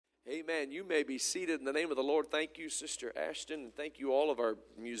Amen. You may be seated in the name of the Lord. Thank you, Sister Ashton, and thank you all of our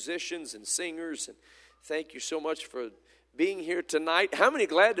musicians and singers, and thank you so much for being here tonight. How many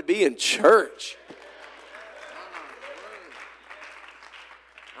glad to be in church?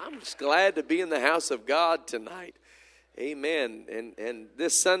 I'm just glad to be in the house of God tonight. Amen. And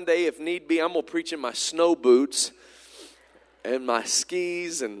this Sunday, if need be, I'm going to preach in my snow boots and my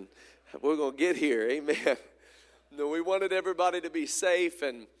skis, and we're going to get here. Amen. No, we wanted everybody to be safe,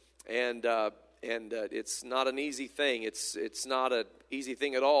 and it's not an easy thing. It's not an easy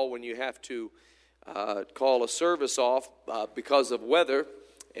thing at all when you have to call a service off because of weather.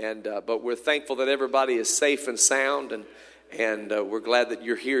 But we're thankful that everybody is safe and sound, and we're glad that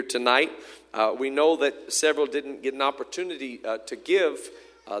you're here tonight. We know that several didn't get an opportunity to give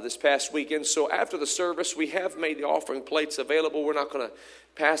this past weekend. So after the service, we have made the offering plates available. We're not going to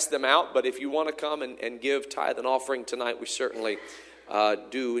pass them out, but if you want to come and give tithe and offering tonight, we certainly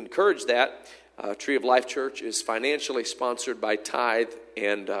do encourage that. Tree of Life Church is financially sponsored by Tithe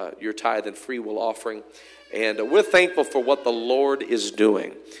and your Tithe and Free Will offering. And we're thankful for what the Lord is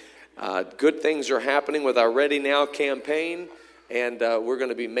doing. Good things are happening with our Ready Now campaign, and we're going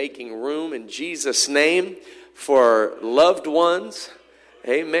to be making room in Jesus' name for loved ones.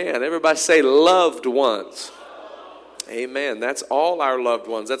 Amen. Everybody say loved ones. Amen. That's all our loved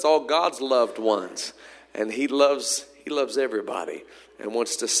ones. That's all God's loved ones. And He loves everybody and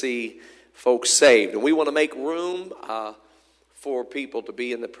wants to see folks saved. And we want to make room for people to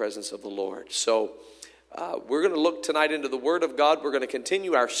be in the presence of the Lord. So we're going to look tonight into the Word of God. We're going to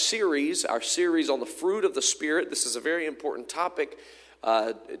continue our series on the fruit of the Spirit. This is a very important topic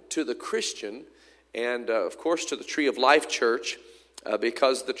to the Christian and, of course, to the Tree of Life Church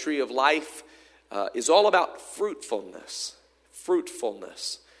because the Tree of Life is all about fruitfulness.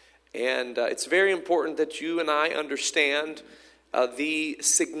 And it's very important that you and I understand the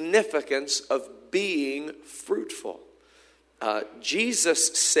significance of being fruitful.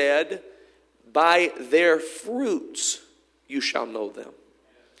 Jesus said, by their fruits you shall know them.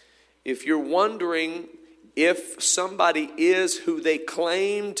 If you're wondering if somebody is who they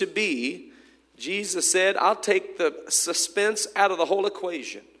claim to be, Jesus said, I'll take the suspense out of the whole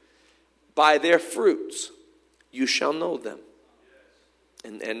equation. By their fruits you shall know them.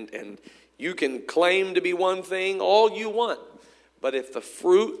 And you can claim to be one thing all you want, but if the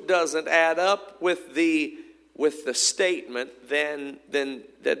fruit doesn't add up with the statement, then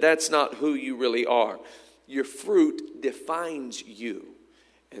that's not who you really are. Your fruit defines you.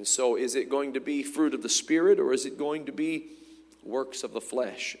 And so is it going to be fruit of the Spirit, or is it going to be works of the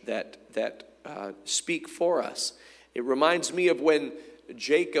flesh that speak for us? It reminds me of when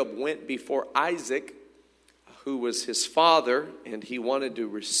Jacob went before Isaac, who was his father, and he wanted to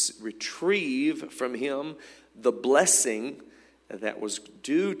retrieve from him the blessing that was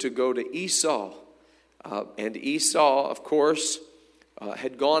due to go to Esau. And Esau, of course,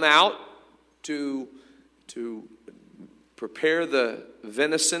 had gone out to prepare the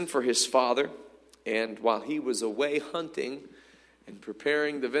venison for his father. And while he was away hunting and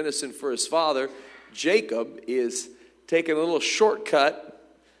preparing the venison for his father, Jacob is taking a little shortcut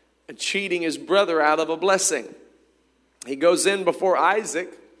and cheating his brother out of a blessing. He goes in before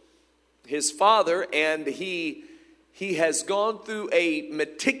Isaac, his father, and he has gone through a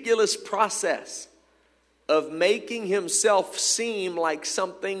meticulous process of making himself seem like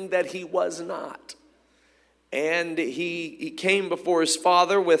something that he was not. And he came before his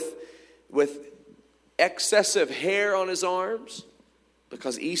father with excessive hair on his arms,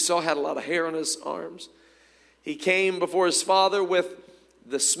 because Esau had a lot of hair on his arms. He came before his father with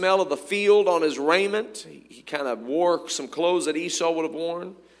the smell of the field on his raiment. He kind of wore some clothes that Esau would have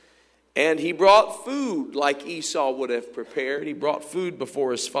worn. And he brought food like Esau would have prepared. He brought food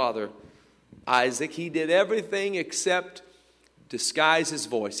before his father, Isaac. He did everything except disguise his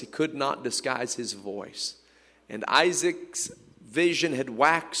voice. He could not disguise his voice. And Isaac's vision had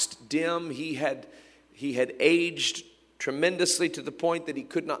waxed dim. He had aged tremendously to the point that he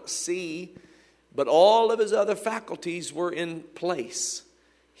could not see. But all of his other faculties were in place.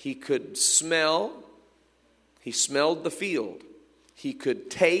 He could smell. He smelled the field. He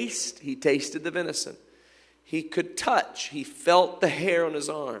could taste. He tasted the venison. He could touch. He felt the hair on his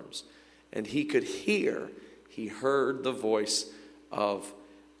arms. And he could hear. He heard the voice of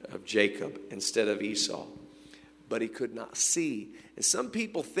Jacob instead of Esau. But he could not see. And some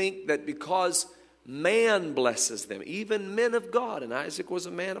people think that because man blesses them, even men of God, and Isaac was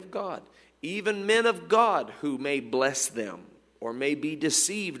a man of God, even men of God who may bless them or may be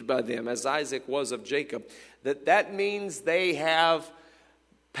deceived by them, as Isaac was of Jacob, that means they have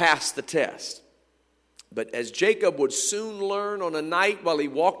passed the test. But as Jacob would soon learn on a night while he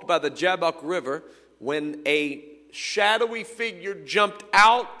walked by the Jabbok River, when a shadowy figure jumped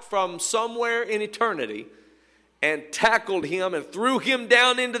out from somewhere in eternity and tackled him and threw him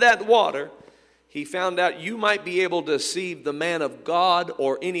down into that water, he found out you might be able to deceive the man of God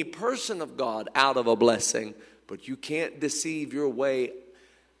or any person of God out of a blessing, but you can't deceive your way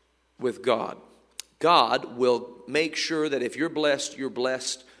with God. God will make sure that if you're blessed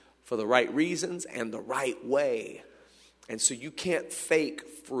for the right reasons and the right way. And so you can't fake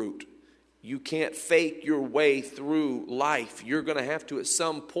fruit. You can't fake your way through life. You're going to have to at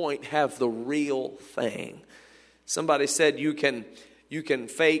some point have the real thing. Somebody said you can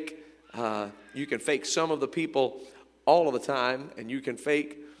fake some of the people all of the time, and you can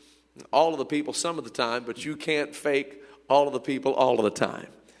fake all of the people some of the time, but you can't fake all of the people all of the time.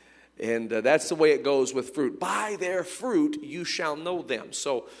 And that's the way it goes with fruit. By their fruit you shall know them.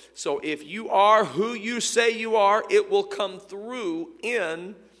 So if you are who you say you are, it will come through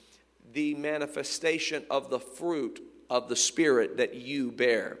in the manifestation of the fruit of the Spirit that you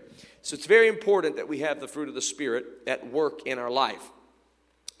bear. So it's very important that we have the fruit of the Spirit at work in our life.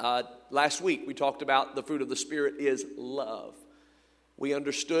 Last week we talked about the fruit of the Spirit is love. We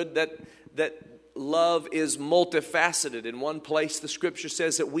understood that love is multifaceted. In one place, the Scripture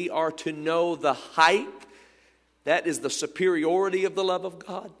says that we are to know the height. That is the superiority of the love of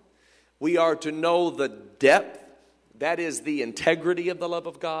God. We are to know the depth. That is the integrity of the love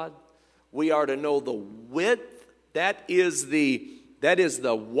of God. We are to know the width. That is the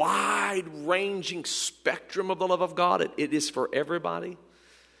wide-ranging spectrum of the love of God. It is for everybody.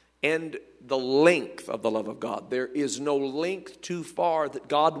 And the length of the love of God. There is no length too far that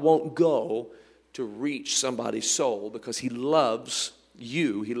God won't go to reach somebody's soul, because He loves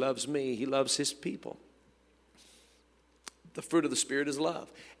you, He loves me, He loves His people. The fruit of the Spirit is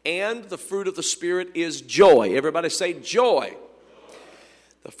love. And the fruit of the Spirit is joy. Everybody say joy.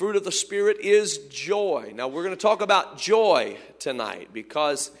 The fruit of the Spirit is joy. Now we're going to talk about joy tonight,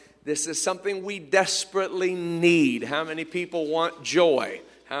 because this is something we desperately need. How many people want joy?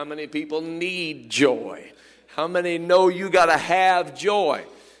 How many people need joy? How many know you got to have joy?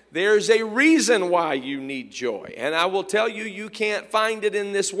 There's a reason why you need joy. And I will tell you, you can't find it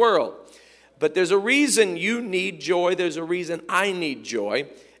in this world. But there's a reason you need joy. There's a reason I need joy.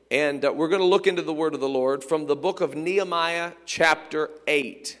 And we're going to look into the word of the Lord from the book of Nehemiah chapter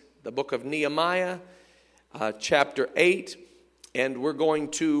 8. The book of Nehemiah chapter 8. And we're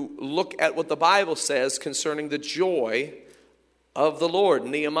going to look at what the Bible says concerning the joy of the Lord.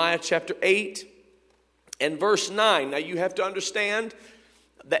 Nehemiah chapter 8 and verse 9. Now you have to understand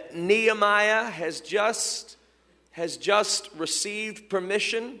that Nehemiah has just received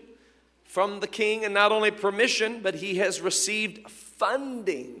permission from the king, and not only permission, but he has received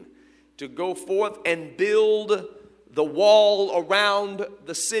funding to go forth and build the wall around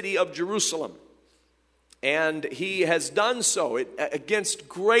the city of Jerusalem. And he has done so against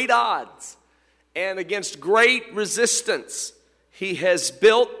great odds and against great resistance. He has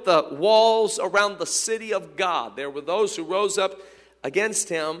built the walls around the city of God. There were those who rose up against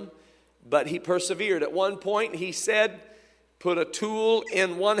him, but he persevered. At one point, he said, put a tool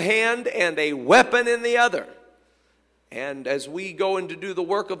in one hand and a weapon in the other. And as we go in to do the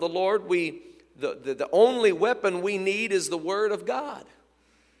work of the Lord, the only weapon we need is the Word of God.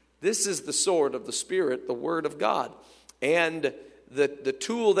 This is the sword of the Spirit, the Word of God. And the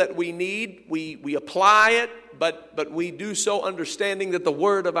tool that we need, we apply it, but we do so understanding that the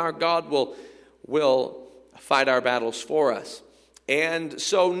Word of our God will fight our battles for us. And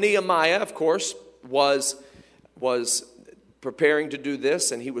so Nehemiah, of course, was preparing to do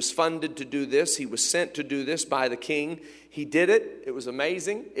this, and he was funded to do this. He was sent to do this by the king. He did it. It was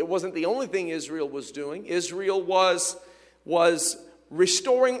amazing. It wasn't the only thing Israel was doing. Israel was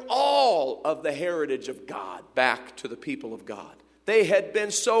restoring all of the heritage of God back to the people of God. They had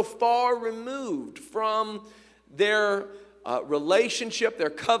been so far removed from their relationship, their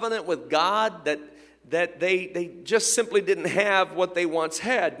covenant with God, that they just simply didn't have what they once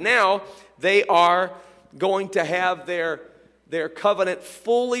had. Now they are going to have their covenant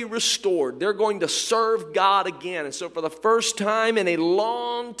fully restored. They're going to serve God again. And so for the first time in a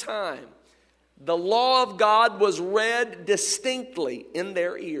long time, the law of God was read distinctly in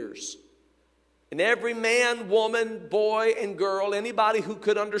their ears. And every man, woman, boy, and girl, anybody who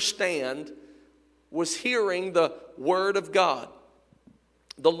could understand, was hearing the word of God,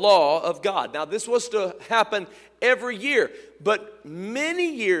 the law of God. Now, this was to happen every year, but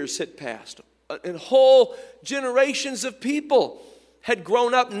many years had passed, and whole generations of people had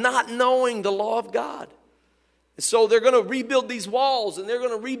grown up not knowing the law of God. So they're going to rebuild these walls, and they're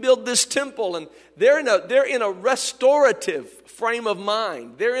going to rebuild this temple, and they're in a restorative frame of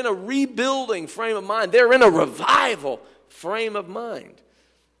mind. They're in a rebuilding frame of mind. They're in a revival frame of mind.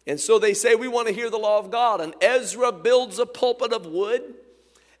 And so they say, we want to hear the law of God. And Ezra builds a pulpit of wood,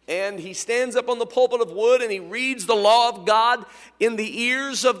 and he stands up on the pulpit of wood, and he reads the law of God in the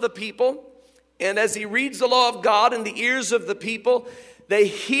ears of the people. And as he reads the law of God in the ears of the people, they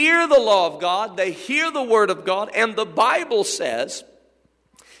hear the law of God, they hear the word of God, and the Bible says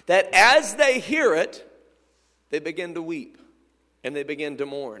that as they hear it, they begin to weep and they begin to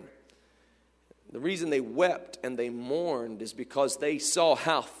mourn. The reason they wept and they mourned is because they saw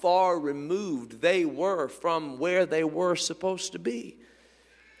how far removed they were from where they were supposed to be.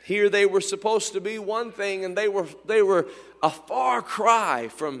 Here they were supposed to be one thing, and they were a far cry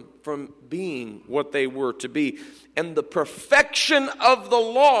from being what they were to be. And the perfection of the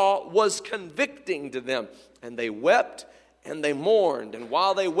law was convicting to them. And they wept and they mourned. And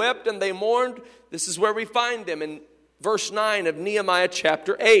while they wept and they mourned, this is where we find them in verse 9 of Nehemiah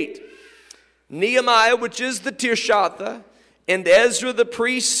chapter 8. Nehemiah, which is the Tirshatha, and Ezra the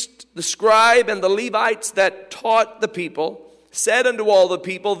priest, the scribe, and the Levites that taught the people, said unto all the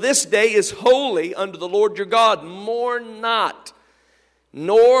people, this day is holy unto the Lord your God. Mourn not,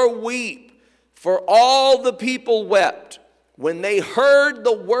 nor weep, for all the people wept when they heard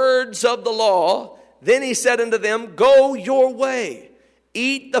the words of the law. Then he said unto them, go your way,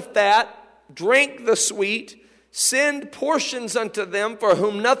 eat the fat, drink the sweet, send portions unto them for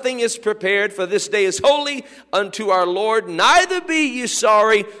whom nothing is prepared, for this day is holy unto our Lord. Neither be ye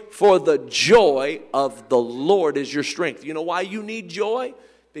sorry, for the joy of the Lord is your strength. You know why you need joy?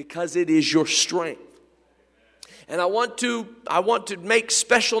 Because it is your strength. And I want to make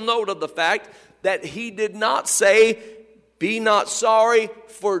special note of the fact that he did not say, be not sorry,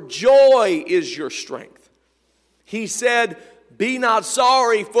 for joy is your strength. He said, be not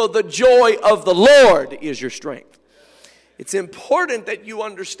sorry, for the joy of the Lord is your strength. It's important that you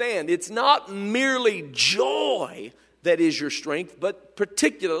understand it's not merely joy that is your strength, but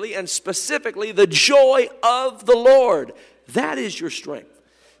particularly and specifically the joy of the Lord. That is your strength.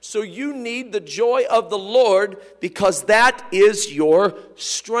 So you need the joy of the Lord because that is your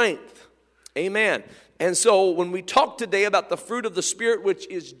strength. Amen. And so when we talk today about the fruit of the Spirit, which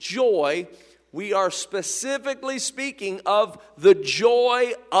is joy, we are specifically speaking of the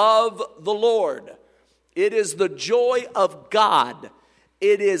joy of the Lord. It is the joy of God.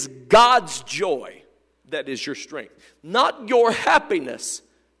 It is God's joy that is your strength. Not your happiness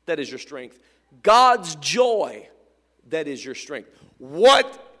that is your strength. God's joy that is your strength.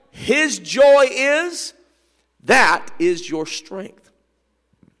 What His joy is, that is your strength.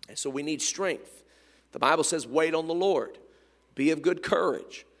 And so we need strength. The Bible says, wait on the Lord. Be of good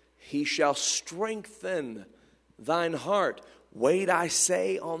courage. He shall strengthen thine heart. Wait, I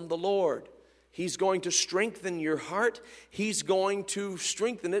say, on the Lord. He's going to strengthen your heart. He's going to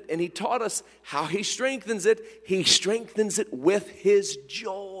strengthen it. And He taught us how He strengthens it. He strengthens it with His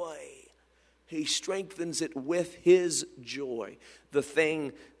joy. He strengthens it with His joy. The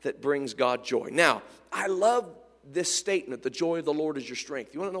thing that brings God joy. Now, I love this statement, the joy of the Lord is your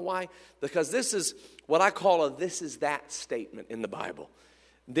strength. You want to know why? Because this is what I call a this is that statement in the Bible.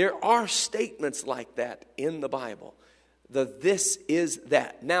 There are statements like that in the Bible. The this is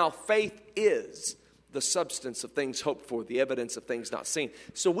that. Now, faith is the substance of things hoped for, the evidence of things not seen.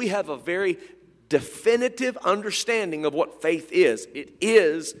 So we have a very definitive understanding of what faith is. It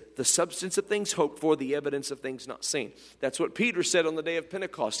is the substance of things hoped for, the evidence of things not seen. That's what Peter said on the day of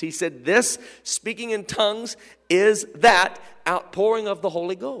Pentecost. He said, this, speaking in tongues, is that outpouring of the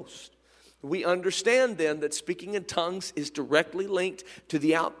Holy Ghost. We understand then that speaking in tongues is directly linked to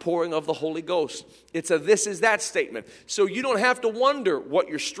the outpouring of the Holy Ghost. It's a this is that statement. So you don't have to wonder what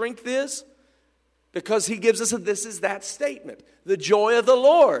your strength is, because He gives us a this is that statement. The joy of the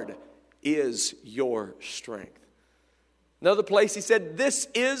Lord is your strength. Another place He said, this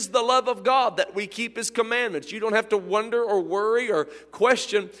is the love of God, that we keep His commandments. You don't have to wonder or worry or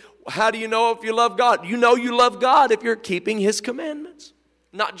question, how do you know if you love God? You know you love God if you're keeping His commandments.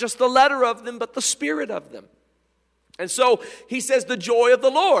 Not just the letter of them, but the spirit of them. And so He says the joy of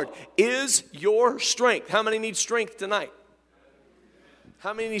the Lord is your strength. How many need strength tonight?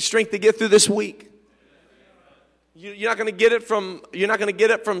 How many need strength to get through this week? You're not going to get it from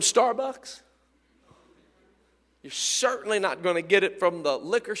Starbucks. You're certainly not going to get it from the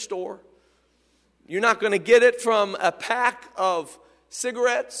liquor store. You're not going to get it from a pack of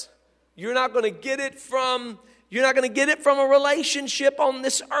cigarettes. You're not going to get it from a relationship on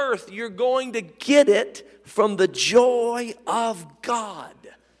this earth. You're going to get it from the joy of God.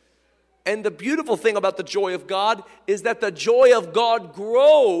 And the beautiful thing about the joy of God is that the joy of God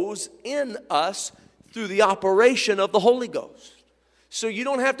grows in us through the operation of the Holy Ghost. So you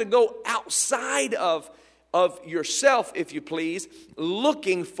don't have to go outside of yourself, if you please,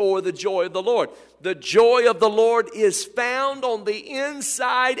 looking for the joy of the Lord. The joy of the Lord is found on the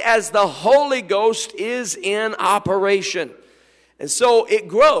inside as the Holy Ghost is in operation. And so it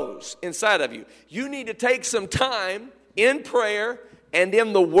grows inside of you. You need to take some time in prayer and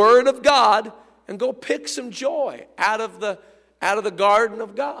in the Word of God and go pick some joy out of the garden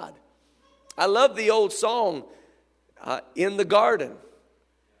of God. I love the old song, In the Garden.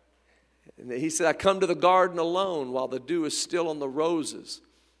 And he said, I come to the garden alone while the dew is still on the roses.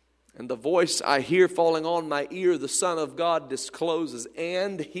 And the voice I hear falling on my ear, the Son of God discloses.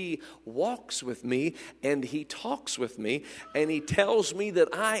 And He walks with me, and He talks with me, and He tells me that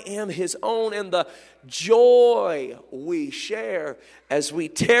I am His own. And the joy we share as we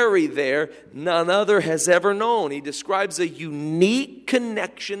tarry there, none other has ever known. He describes a unique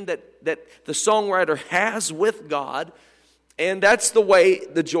connection that the songwriter has with God. And that's the way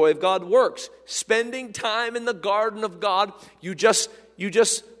the joy of God works. Spending time in the garden of God, you just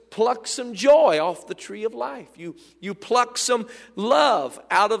pluck some joy off the tree of life. You pluck some love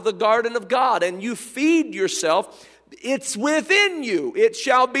out of the garden of God, and you feed yourself. It's within you. It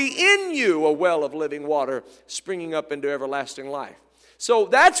shall be in you a well of living water springing up into everlasting life. So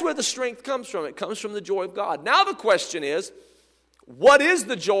that's where the strength comes from. It comes from the joy of God. Now the question is, what is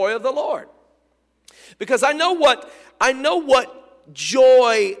the joy of the Lord? Because I know what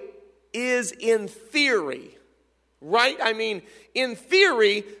joy is in theory, right? I mean, in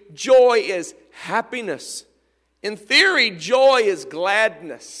theory, joy is happiness. In theory, joy is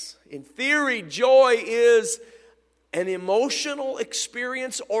gladness. In theory, joy is an emotional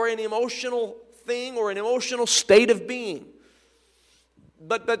experience or an emotional thing or an emotional state of being.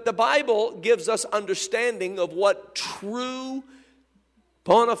 But the Bible gives us understanding of what true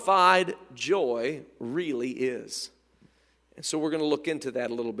bona fide joy really is. And so we're going to look into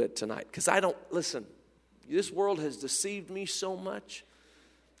that a little bit tonight. Because listen, this world has deceived me so much.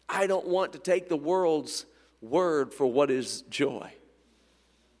 I don't want to take the world's word for what is joy.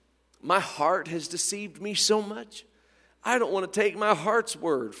 My heart has deceived me so much. I don't want to take my heart's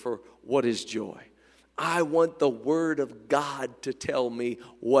word for what is joy. I want the Word of God to tell me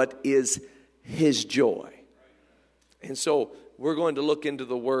what is His joy. And so we're going to look into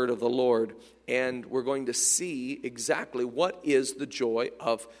the Word of the Lord, and we're going to see exactly what is the joy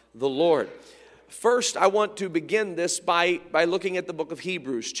of the Lord. First, I want to begin this by looking at the book of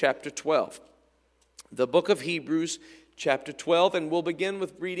Hebrews, chapter 12. The book of Hebrews, chapter 12, and we'll begin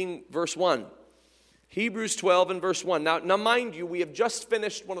with reading verse 1. Hebrews 12 and verse 1. Now mind you, we have just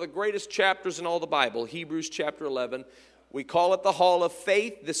finished one of the greatest chapters in all the Bible, Hebrews chapter 11. We call it the Hall of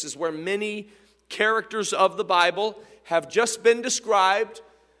Faith. This is where many characters of the Bible have just been described,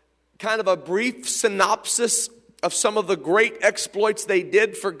 kind of a brief synopsis of some of the great exploits they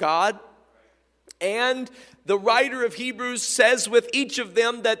did for God. And the writer of Hebrews says with each of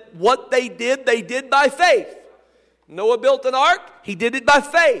them that what they did by faith. Noah built an ark, he did it by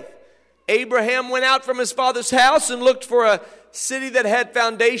faith. Abraham went out from his father's house and looked for a city that had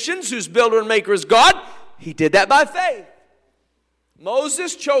foundations, whose builder and maker is God. He did that by faith.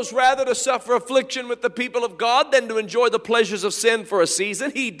 Moses chose rather to suffer affliction with the people of God than to enjoy the pleasures of sin for a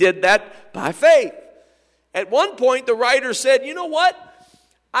season. He did that by faith. At one point, the writer said, you know what?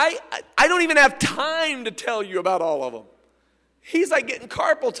 I don't even have time to tell you about all of them. He's like getting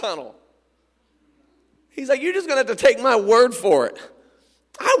carpal tunnel. He's like, you're just going to have to take my word for it.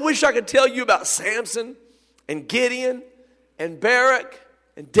 I wish I could tell you about Samson and Gideon and Barak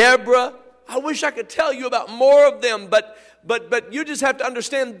and Deborah. I wish I could tell you about more of them, but you just have to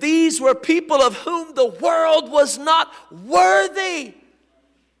understand these were people of whom the world was not worthy.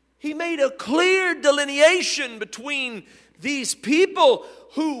 He made a clear delineation between these people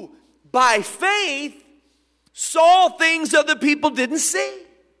who, by faith, saw things other people didn't see.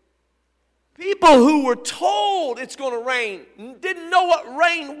 People who were told it's going to rain, didn't know what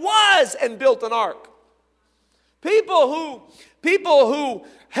rain was, and built an ark. People who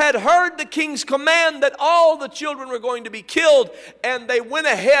had heard the king's command that all the children were going to be killed, and they went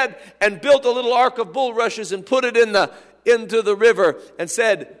ahead and built a little ark of bulrushes and put it into the river and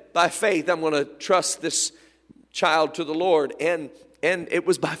said, by faith, I'm going to trust this child to the Lord. And it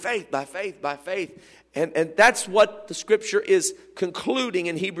was by faith, by faith, by faith. And that's what the scripture is concluding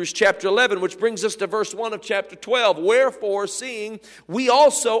in Hebrews chapter 11, which brings us to verse 1 of chapter 12. Wherefore, seeing we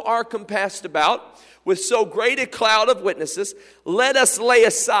also are compassed about with so great a cloud of witnesses, let us lay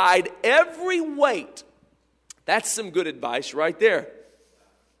aside every weight. That's some good advice right there.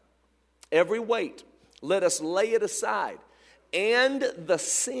 every weight, let us lay it aside, and the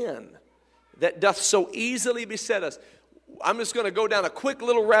sin that doth so easily beset us. I'm just going to go down a quick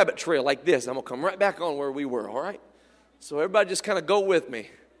little rabbit trail like this. I'm going to come right back on where we were, all right? So everybody just kind of go with me.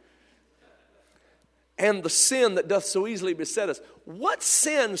 And the sin that doth so easily beset us. What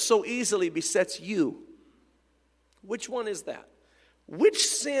sin so easily besets you? Which one is that? Which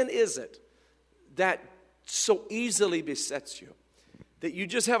sin is it that so easily besets you? That you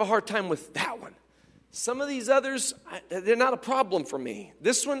just have a hard time with that one. Some of these others, they're not a problem for me.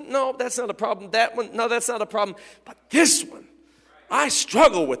 This one, no, that's not a problem. That one, no, that's not a problem. But this one, I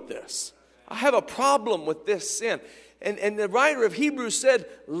struggle with this. I have a problem with this sin. And the writer of Hebrews said,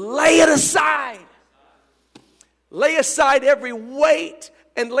 lay it aside. Lay aside every weight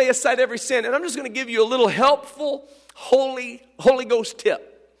and lay aside every sin. And I'm just going to give you a little helpful Holy Ghost tip.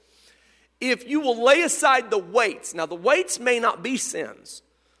 If you will lay aside the weights, now the weights may not be sins.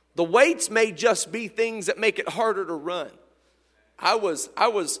 The weights may just be things that make it harder to run. I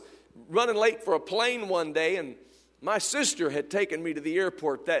was running late for a plane one day, and my sister had taken me to the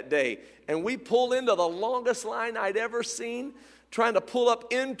airport that day. And we pulled into the longest line I'd ever seen, trying to pull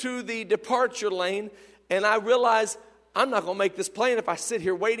up into the departure lane. And I realized I'm not going to make this plane if I sit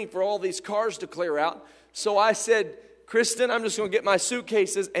here waiting for all these cars to clear out. So I said, Kristen, I'm just going to get my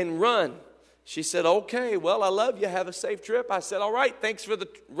suitcases and run. She said, okay, well, I love you. Have a safe trip. I said, all right, thanks for the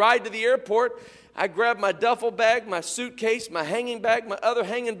ride to the airport. I grabbed my duffel bag, my suitcase, my hanging bag, my other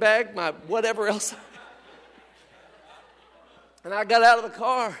hanging bag, my whatever else. And I got out of the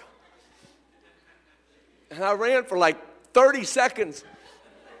car. And I ran for like 30 seconds.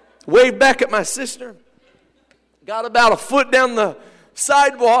 Waved back at my sister. Got about a foot down the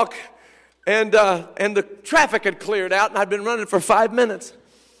sidewalk. And the traffic had cleared out. And I'd been running for 5 minutes.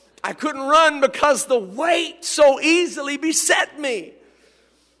 I couldn't run because the weight so easily beset me.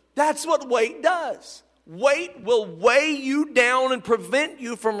 That's what weight does. Weight will weigh you down and prevent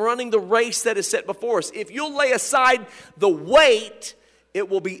you from running the race that is set before us. If you'll lay aside the weight, it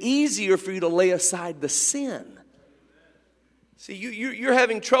will be easier for you to lay aside the sin. See, you're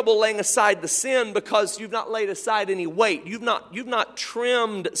having trouble laying aside the sin because you've not laid aside any weight. You've not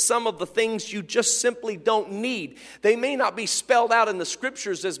trimmed some of the things you just simply don't need. They may not be spelled out in the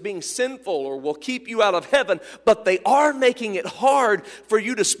scriptures as being sinful or will keep you out of heaven, but they are making it hard for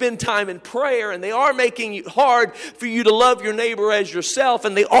you to spend time in prayer, and they are making it hard for you to love your neighbor as yourself,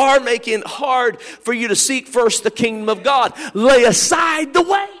 and they are making it hard for you to seek first the kingdom of God. Lay aside the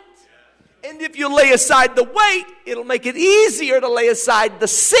weight. And if you lay aside the weight, it'll make it easier to lay aside the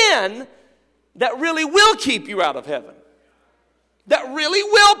sin that really will keep you out of heaven. That really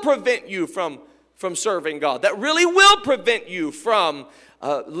will prevent you from serving God. That really will prevent you from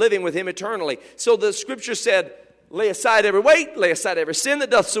living with Him eternally. So the scripture said, lay aside every weight, lay aside every sin that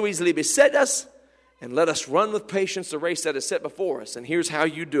doth so easily beset us, and let us run with patience the race that is set before us. And here's how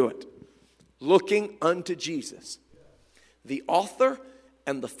you do it. Looking unto Jesus, the author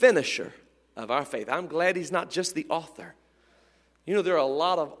and the finisher of our faith. I'm glad He's not just the author. You know, there are a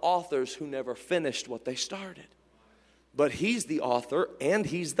lot of authors who never finished what they started. But He's the author and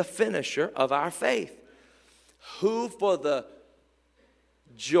He's the finisher of our faith. Who for the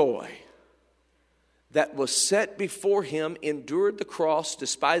joy that was set before Him endured the cross,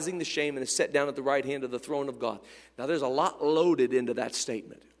 despising the shame, and is set down at the right hand of the throne of God. Now there's a lot loaded into that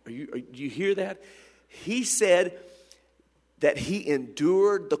statement. Do you hear that? He said that He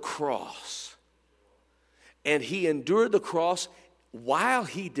endured the cross. And He endured the cross while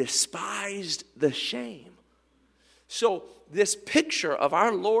He despised the shame. So this picture of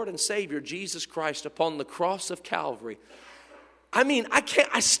our Lord and Savior Jesus Christ upon the cross of Calvary,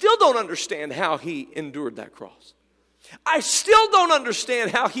 I still don't understand how He endured that cross. I still don't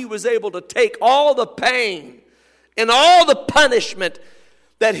understand how He was able to take all the pain and all the punishment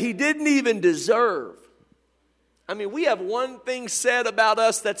that He didn't even deserve. I mean, we have one thing said about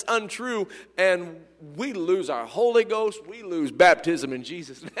us that's untrue, and we lose our Holy Ghost. We lose baptism in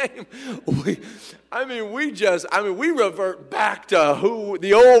Jesus' name. We revert back to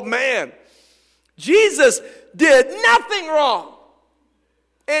the old man. Jesus did nothing wrong.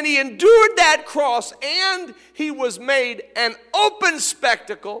 And He endured that cross, and He was made an open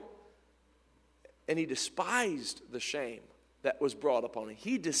spectacle, and He despised the shame that was brought upon Him.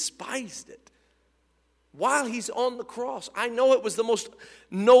 He despised it. While He's on the cross. I know it was the most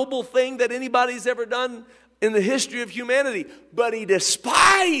noble thing that anybody's ever done in the history of humanity, but He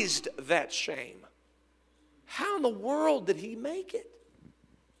despised that shame. How in the world did He make it?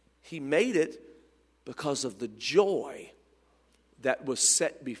 He made it because of the joy that was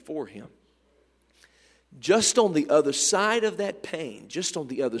set before Him. just on the other side of that pain, just on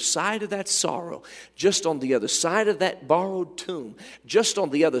the other side of that sorrow, just on the other side of that borrowed tomb, just on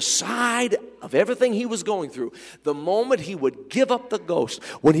the other side of everything he was going through, the moment he would give up the ghost,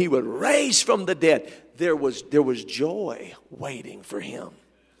 when he would raise from the dead, there was joy waiting for him.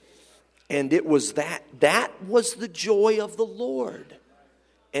 And it was that was the joy of the Lord.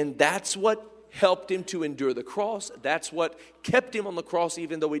 And that's what helped him to endure the cross. That's what kept him on the cross,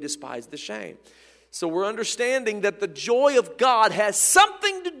 even though he despised the shame. So we're understanding that the joy of God has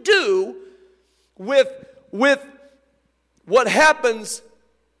something to do with what happens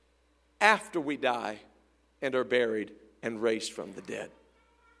after we die and are buried and raised from the dead.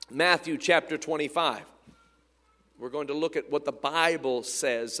 Matthew chapter 25. We're going to look at what the Bible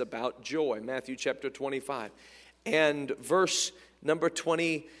says about joy. Matthew chapter 25 and verse number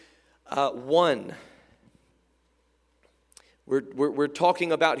 21. We're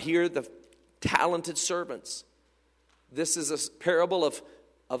talking about here the talented servants. This is a parable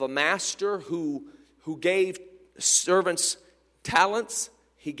of a master who gave servants talents.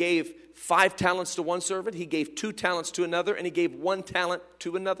 He gave 5 talents to one servant. He gave 2 talents to another. And he gave 1 talent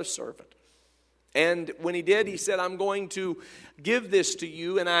to another servant. And when he did, he said, I'm going to give this to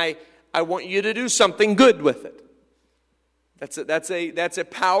you, and I want you to do something good with it. That's a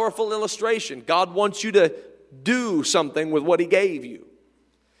powerful illustration. God wants you to do something with what he gave you.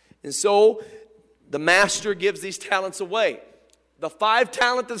 And so the master gives these talents away. The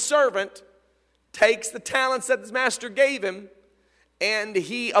 5-talented servant takes the talents that his master gave him, and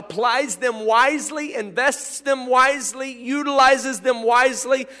he applies them wisely, invests them wisely, utilizes them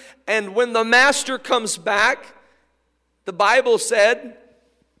wisely. And when the master comes back, the Bible said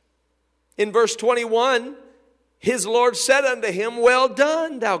in verse 21, his Lord said unto him, well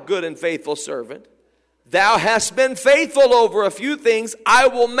done, thou good and faithful servant. Thou hast been faithful over a few things. I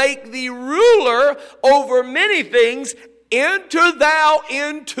will make thee ruler over many things. Enter thou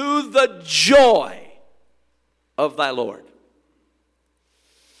into the joy of thy Lord.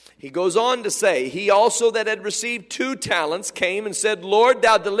 He goes on to say, he also that had received 2 talents came and said, Lord,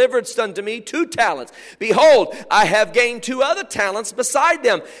 thou deliveredst unto me 2 talents. Behold, I have gained 2 other talents beside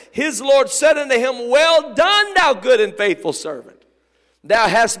them. His Lord said unto him, well done, thou good and faithful servant. Thou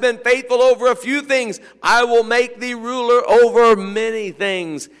hast been faithful over a few things. I will make thee ruler over many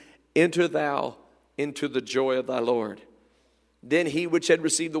things. Enter thou into the joy of thy Lord. Then he which had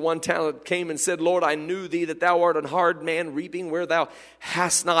received the 1 talent came and said, Lord, I knew thee that thou art a hard man, reaping where thou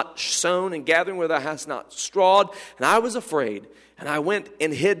hast not sown and gathering where thou hast not strawed. And I was afraid, and I went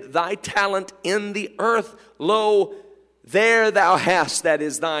and hid thy talent in the earth. Lo, there thou hast, that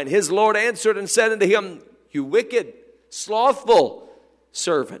is thine. His Lord answered and said unto him, you wicked, slothful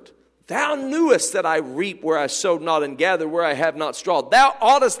servant, thou knewest that I reap where I sowed not and gather where I have not strawed. Thou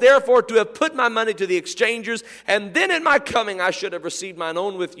oughtest therefore to have put my money to the exchangers, and then at my coming I should have received mine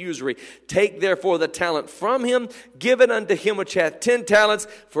own with usury. Take therefore the talent from him, give it unto him which hath 10 talents.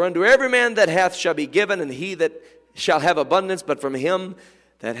 For unto every man that hath shall be given, and he that shall have abundance, but from him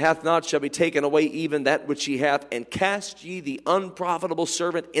that hath not shall be taken away even that which he hath. And cast ye the unprofitable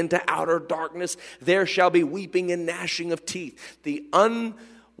servant into outer darkness. There shall be weeping and gnashing of teeth. The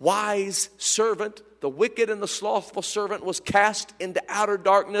unwise servant, the wicked and the slothful servant, was cast into outer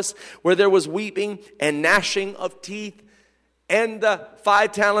darkness, where there was weeping and gnashing of teeth. And the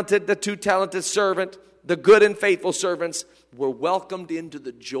 5-talented, the 2-talented servant, the good and faithful servants, were welcomed into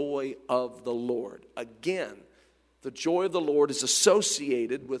the joy of the Lord. Again, the joy of the Lord is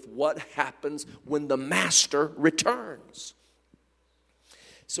associated with what happens when the master returns.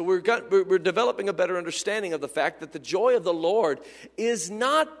 So we're developing a better understanding of the fact that the joy of the Lord is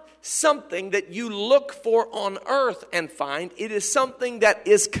not something that you look for on earth and find. It is something that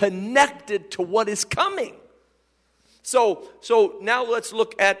is connected to what is coming. So now let's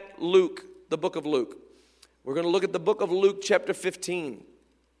look at Luke, the book of Luke. We're going to look at the book of Luke chapter 15.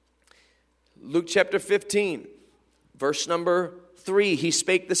 Luke chapter 15. Verse number 3, he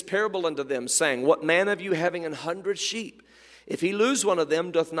spake this parable unto them, saying, what man of you having 100 sheep, if he lose one of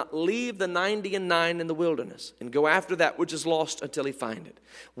them, doth not leave the 99 in the wilderness, and go after that which is lost until he find it?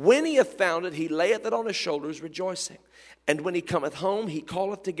 When he hath found it, he layeth it on his shoulders, rejoicing. And when he cometh home, he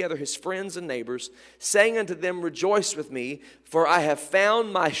calleth together his friends and neighbors, saying unto them, rejoice with me, for I have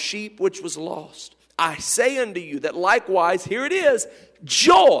found my sheep which was lost. I say unto you that likewise, here it is,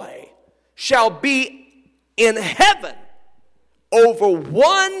 joy shall be in heaven over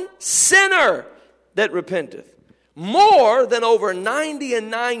one sinner that repenteth, more than over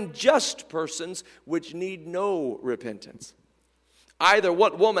 99 just persons which need no repentance. Either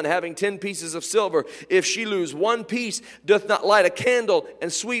what woman having 10 pieces of silver, if she lose one piece, doth not light a candle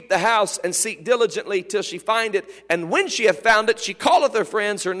and sweep the house and seek diligently till she find it? And when she hath found it, she calleth her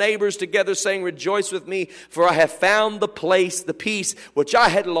friends, her neighbors together, saying, Rejoice with me, for I have found the piece which I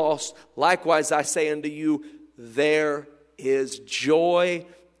had lost. Likewise I say unto you, there is joy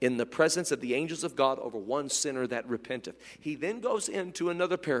in the presence of the angels of God over one sinner that repenteth. He then goes into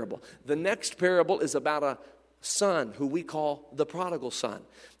another parable. The next parable is about a son who we call the prodigal son.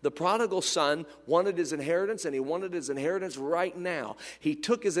 The prodigal son wanted his inheritance, and he wanted his inheritance right now. He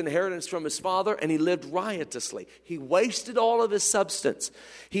took his inheritance from his father and he lived riotously. He wasted all of his substance.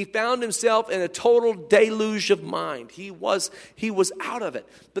 He found himself in a total deluge of mind. He was out of it.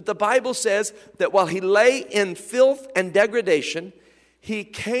 But the Bible says that while he lay in filth and degradation, he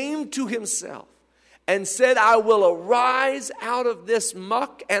came to himself and said, I will arise out of this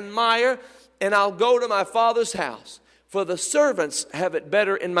muck and mire, and I'll go to my father's house, for the servants have it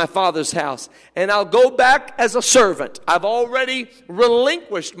better in my father's house. And I'll go back as a servant. I've already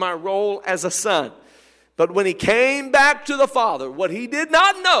relinquished my role as a son. But when he came back to the father, what he did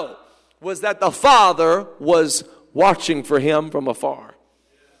not know was that the father was watching for him from afar.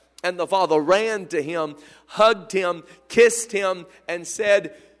 And the father ran to him, hugged him, kissed him, and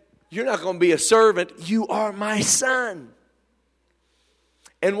said, You're not going to be a servant. You are my son.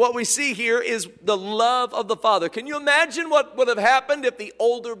 And what we see here is the love of the father. Can you imagine what would have happened if the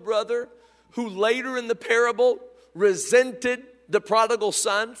older brother, who later in the parable resented the prodigal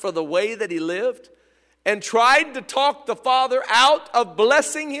son for the way that he lived and tried to talk the father out of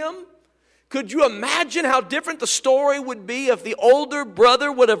blessing him? Could you imagine how different the story would be if the older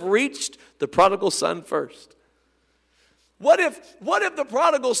brother would have reached the prodigal son first? What if the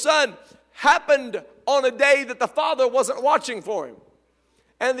prodigal son happened on a day that the father wasn't watching for him?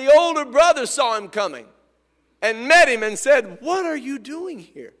 And the older brother saw him coming and met him and said, What are you doing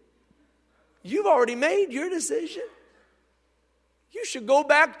here? You've already made your decision. You should go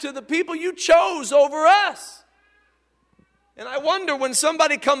back to the people you chose over us. And I wonder, when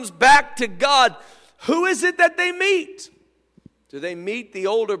somebody comes back to God, who is it that they meet? Do they meet the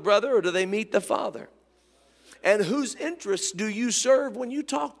older brother or do they meet the father? And whose interests do you serve when you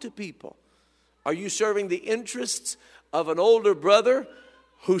talk to people? Are you serving the interests of an older brother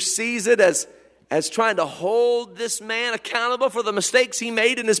who sees it as trying to hold this man accountable for the mistakes he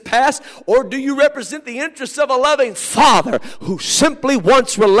made in his past? Or do you represent the interests of a loving father who simply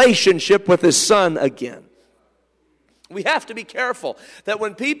wants relationship with his son again? We have to be careful that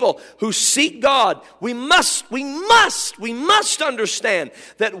when people who seek God, we must understand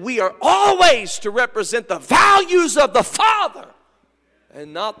that we are always to represent the values of the father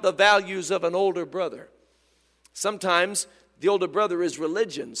and not the values of an older brother. Sometimes the older brother is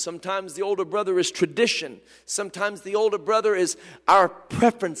religion. Sometimes the older brother is tradition. Sometimes the older brother is our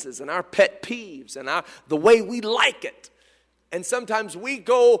preferences and our pet peeves and the way we like it. And sometimes we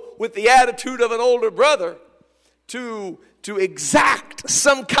go with the attitude of an older brother to exact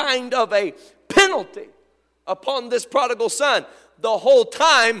some kind of a penalty upon this prodigal son. The whole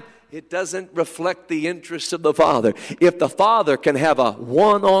time, it doesn't reflect the interests of the father. If the father can have a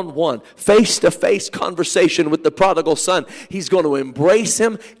one-on-one, face-to-face conversation with the prodigal son, he's going to embrace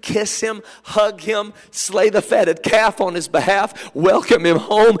him, kiss him, hug him, slay the fatted calf on his behalf, welcome him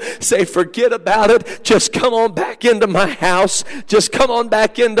home, say, forget about it, just come on back into my house, just come on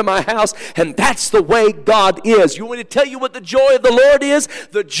back into my house. And that's the way God is. You want me to tell you what the joy of the Lord is?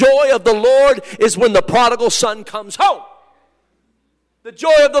 The joy of the Lord is when the prodigal son comes home. The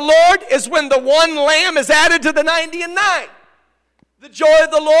joy of the Lord is when the one lamb is added to the 99. The joy of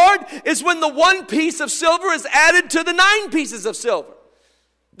the Lord is when the one piece of silver is added to the 9 pieces of silver.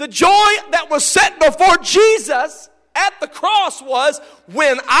 The joy that was set before Jesus at the cross was,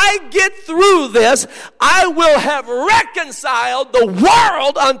 when I get through this, I will have reconciled the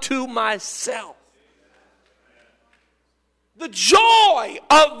world unto myself. The joy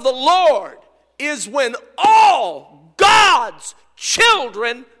of the Lord is when all God's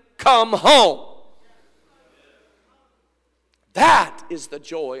children come home. That is the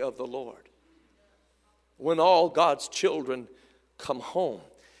joy of the Lord. When all God's children come home.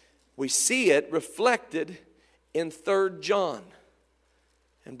 We see it reflected in 3 John.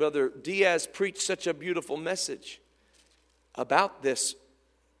 And Brother Diaz preached such a beautiful message about this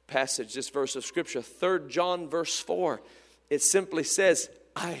passage, this verse of Scripture. 3 John verse 4. It simply says,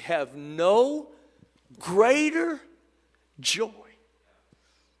 I have no greater joy.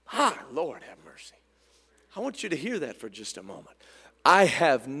 Lord have mercy. I want you to hear that for just a moment. I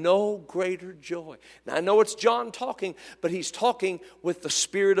have no greater joy. Now, I know it's John talking, but he's talking with the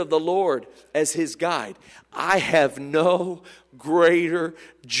Spirit of the Lord as his guide. I have no greater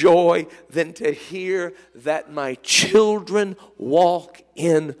joy than to hear that my children walk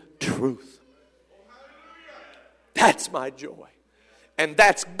in truth. That's my joy. And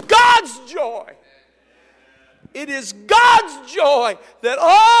that's God's joy. It is God's joy that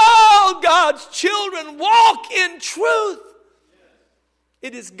all God's children walk in truth.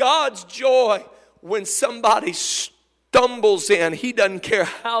 It is God's joy when somebody stumbles in. He doesn't care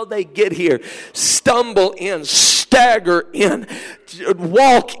how they get here. Stumble in, stagger in,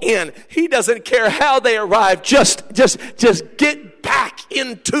 walk in. He doesn't care how they arrive. Just get back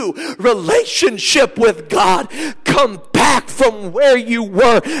into relationship with God. Come back from where you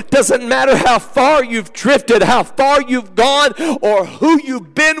were. Doesn't matter how far you've drifted, how far you've gone, or who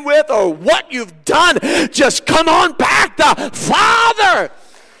you've been with, or what you've done. Just come on back. The Father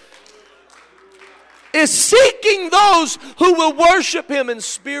is seeking those who will worship him in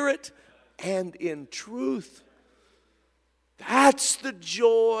spirit and in truth. That's the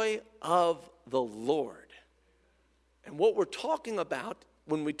joy of the Lord. And what we're talking about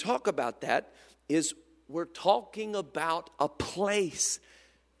when we talk about that is we're talking about a place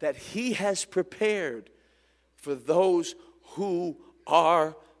that he has prepared for those who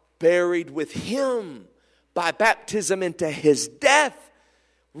are buried with him by baptism into his death,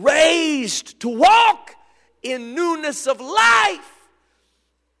 raised to walk in newness of life.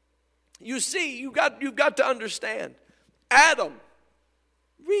 You see, you've got to understand. Adam,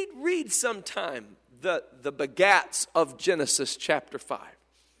 read sometime the begats of Genesis chapter 5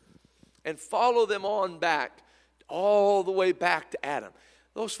 and follow them on back, all the way back to Adam.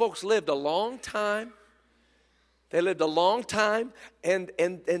 Those folks lived a long time. They lived a long time, and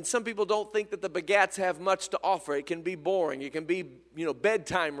some people don't think that the begats have much to offer. It can be boring. It can be,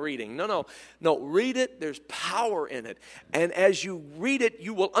 bedtime reading. No, read it. There's power in it. And as you read it,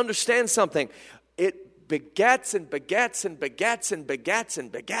 you will understand something. It begats and begats and begats and begats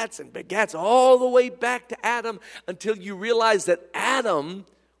and begats and begats all the way back to Adam until you realize that Adam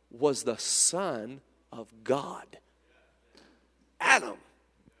was the Son of God. Adam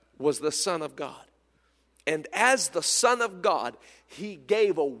was the Son of God. And as the Son of God, he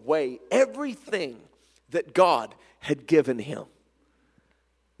gave away everything that God had given him.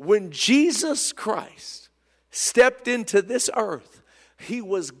 When Jesus Christ stepped into this earth, he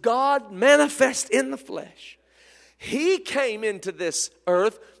was God manifest in the flesh. He came into this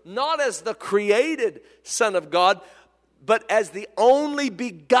earth not as the created Son of God, but as the only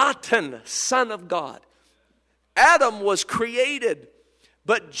begotten Son of God. Adam was created,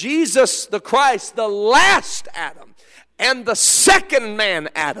 but Jesus the Christ, the last Adam and the second man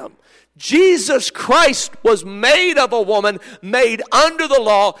Adam, Jesus Christ was made of a woman, made under the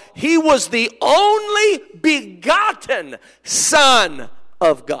law. He was the only begotten Son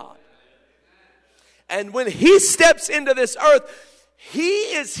of God. And when he steps into this earth,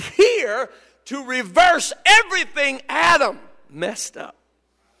 he is here to reverse everything Adam messed up.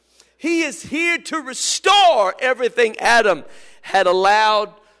 He is here to restore everything Adam had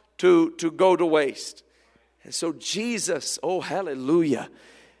allowed to go to waste. And so Jesus, oh hallelujah,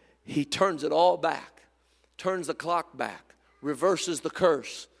 he turns it all back, turns the clock back, reverses the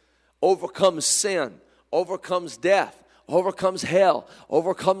curse, overcomes sin, overcomes death, overcomes hell,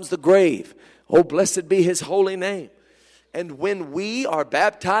 overcomes the grave. Oh, blessed be his holy name. And when we are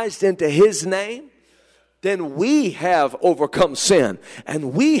baptized into his name, then we have overcome sin,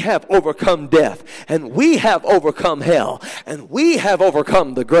 and we have overcome death, and we have overcome hell, and we have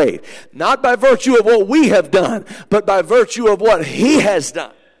overcome the grave. Not by virtue of what we have done, but by virtue of what he has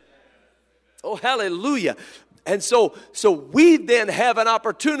done. Oh, hallelujah. And so we then have an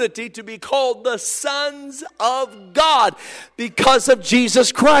opportunity to be called the sons of God because of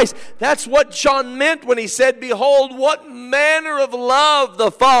Jesus Christ. That's what John meant when he said, behold, what manner of love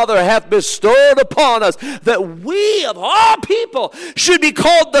the Father hath bestowed upon us, that we of all people should be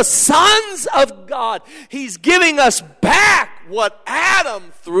called the sons of God. He's giving us back what Adam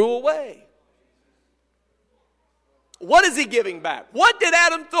threw away. What is he giving back? What did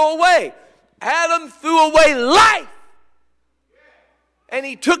Adam throw away? Adam threw away life, and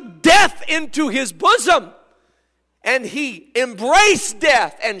he took death into his bosom, and he embraced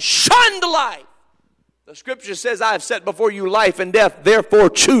death and shunned life. The scripture says, I have set before you life and death, therefore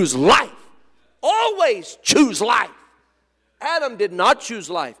choose life. Always choose life. Adam did not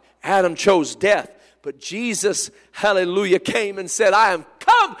choose life. Adam chose death. But Jesus, hallelujah, came and said, I am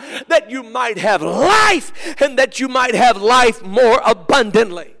come that you might have life, and that you might have life more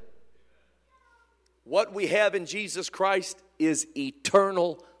abundantly. What we have in Jesus Christ is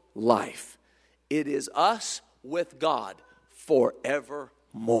eternal life. It is us with God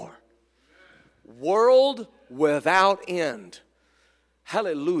forevermore. World without end.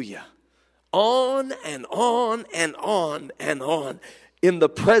 Hallelujah. On and on and on and on in the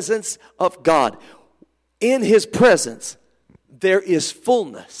presence of God. In His presence, there is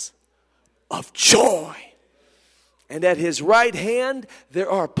fullness of joy. And at His right hand, there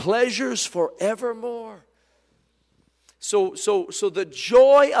are pleasures forevermore. So the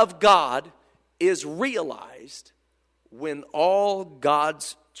joy of God is realized when all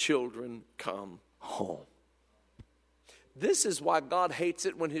God's children come home. This is why God hates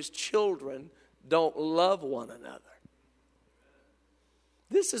it when His children don't love one another.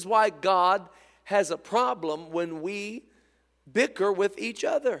 This is why God has a problem when we bicker with each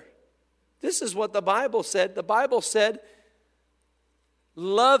other. This is what the Bible said. The Bible said,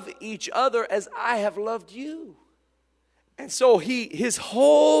 love each other as I have loved you. And so his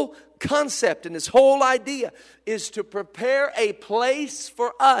whole concept and his whole idea is to prepare a place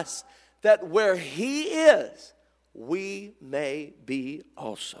for us that where He is, we may be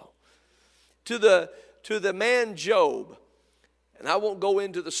also. To the man Job, and I won't go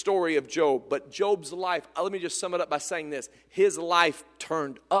into the story of Job, but Job's life, let me just sum it up by saying this. His life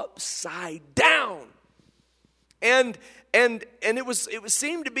turned upside down. And it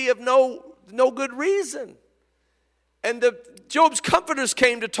seemed to be of no good reason. And Job's comforters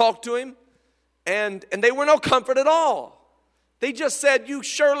came to talk to him, and they were no comfort at all. They just said, you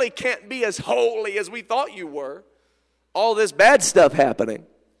surely can't be as holy as we thought you were. All this bad stuff happening.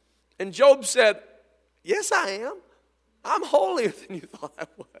 And Job said, yes, I am. I'm holier than you thought I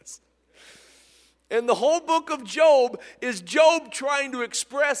was. And the whole book of Job is Job trying to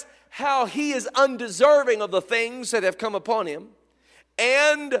express how he is undeserving of the things that have come upon him.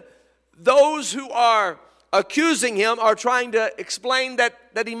 And those who are accusing him are trying to explain that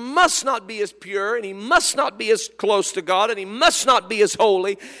he must not be as pure and he must not be as close to God and he must not be as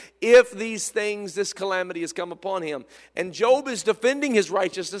holy if these things, this calamity has come upon him. And Job is defending his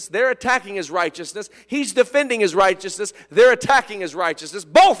righteousness. They're attacking his righteousness. He's defending his righteousness. They're attacking his righteousness.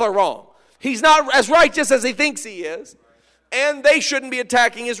 Both are wrong. He's not as righteous as he thinks he is, and they shouldn't be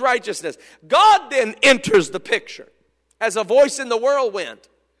attacking his righteousness. God then enters the picture as a voice in the whirlwind.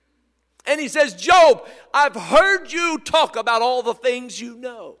 And He says, Job, I've heard you talk about all the things you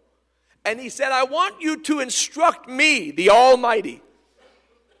know. And He said, I want you to instruct me, the Almighty.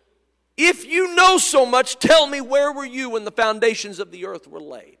 If you know so much, tell me, where were you when the foundations of the earth were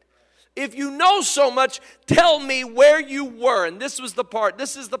laid? If you know so much, tell me where you were. And this is the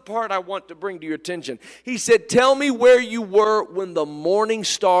part I want to bring to your attention. He said, tell me where you were when the morning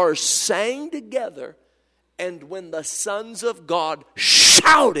stars sang together and when the sons of God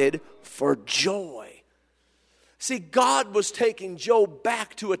shouted for joy. See, God was taking Job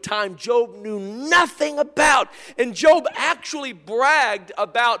back to a time Job knew nothing about. And Job actually bragged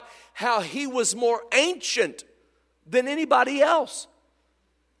about how he was more ancient than anybody else.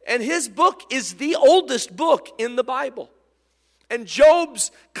 And his book is the oldest book in the Bible. And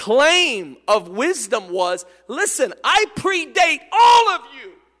Job's claim of wisdom was, listen, I predate all of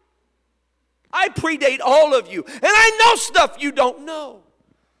you. I predate all of you. And I know stuff you don't know.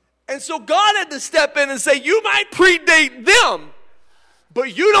 And so God had to step in and say, you might predate them,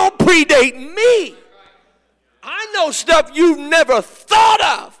 but you don't predate me. I know stuff you've never thought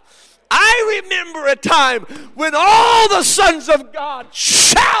of. I remember a time when all the sons of God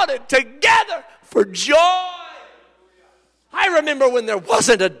shouted together for joy. I remember when there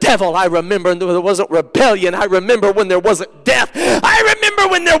wasn't a devil. I remember when there wasn't rebellion. I remember when there wasn't death. I remember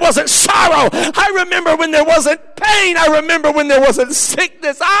when there wasn't sorrow. I remember when there wasn't pain. I remember when there wasn't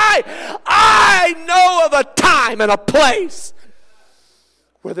sickness. I know of a time and a place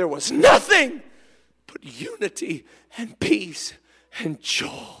where there was nothing but unity and peace and joy.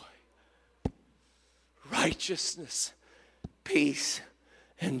 Righteousness, peace,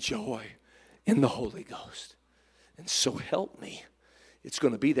 and joy in the Holy Ghost. And so help me, it's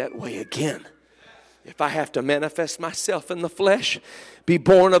going to be that way again. If I have to manifest myself in the flesh, be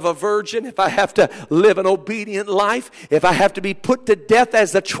born of a virgin, if I have to live an obedient life, if I have to be put to death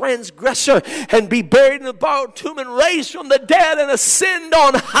as a transgressor and be buried in the borrowed tomb and raised from the dead and ascend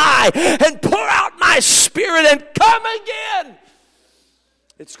on high and pour out my spirit and come again,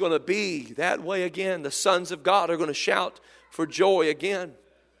 it's going to be that way again. The sons of God are going to shout for joy again.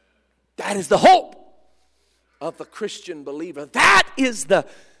 That is the hope of the Christian believer. That is the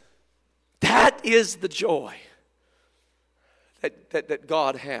joy that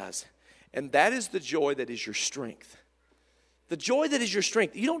God has. And that is the joy that is your strength. The joy that is your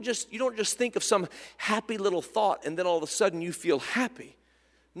strength. You don't just think of some happy little thought and then all of a sudden you feel happy.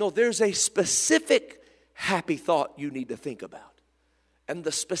 No, there's a specific happy thought you need to think about. And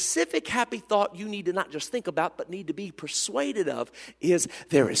the specific happy thought you need to not just think about, but need to be persuaded of is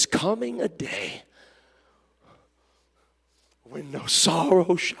there is coming a day when no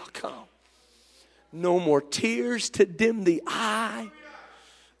sorrow shall come. No more tears to dim the eye.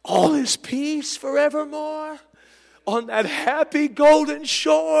 All is peace forevermore on that happy golden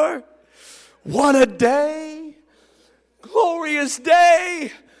shore. What a day, glorious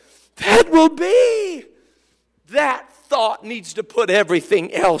day that will be. That thought needs to put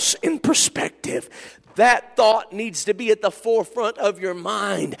everything else in perspective. That thought needs to be at the forefront of your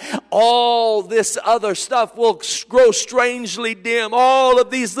mind. All this other stuff will grow strangely dim. All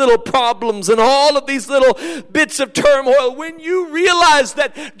of these little problems and all of these little bits of turmoil. When you realize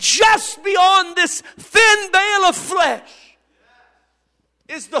that just beyond this thin veil of flesh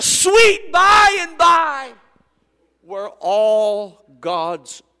is the sweet by and by where all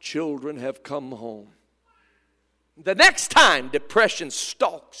God's children have come home. The next time depression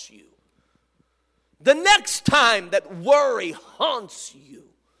stalks you, the next time that worry haunts you,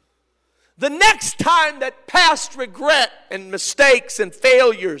 the next time that past regret and mistakes and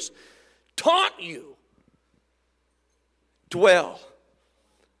failures taunt you, dwell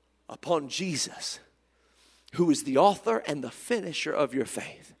upon Jesus, who is the author and the finisher of your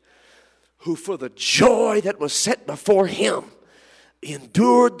faith, who for the joy that was set before him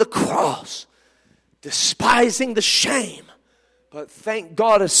endured the cross, despising the shame, but thank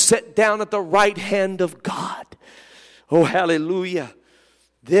God is set down at the right hand of God. Oh, hallelujah.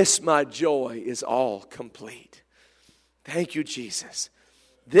 This, my joy, is all complete. Thank you, Jesus.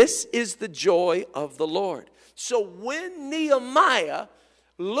 This is the joy of the Lord. So when Nehemiah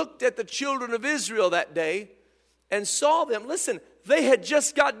looked at the children of Israel that day and saw them, listen, they had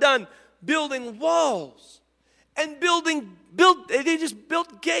just got done building walls and they just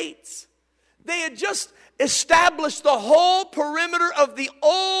built gates. They had just established the whole perimeter of the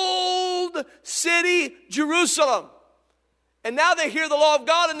old city, Jerusalem. And now they hear the law of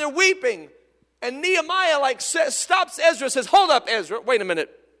God and they're weeping. And Nehemiah stops Ezra and says, hold up, Ezra. Wait a minute,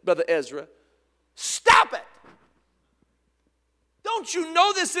 Brother Ezra. Stop it. Don't you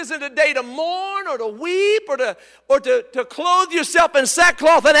know this isn't a day to mourn or to weep or to clothe yourself in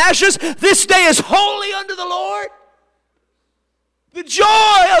sackcloth and ashes? This day is holy unto the Lord. The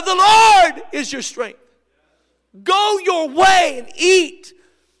joy of the Lord is your strength. Go your way and eat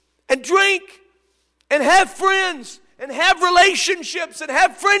and drink and have friends and have relationships and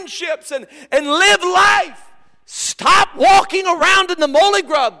have friendships and live life. Stop walking around in the molly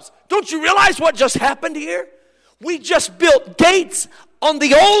grubs. Don't you realize what just happened here? We just built gates on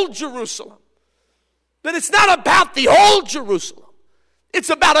the old Jerusalem. But it's not about the old Jerusalem. It's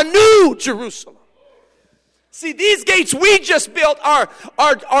about a new Jerusalem. See, these gates we just built are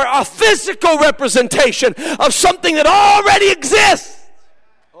a physical representation of something that already exists.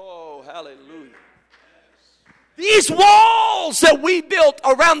 Oh, hallelujah. These walls that we built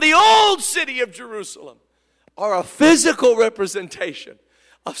around the old city of Jerusalem are a physical representation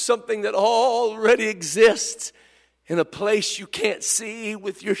of something that already exists in a place you can't see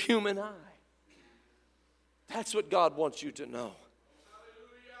with your human eye. That's what God wants you to know.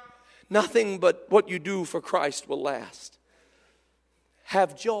 Nothing but what you do for Christ will last.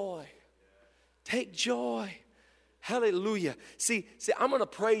 Have joy. Take joy. Hallelujah. See, I'm going to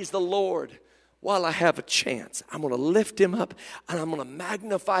praise the Lord while I have a chance. I'm going to lift him up and I'm going to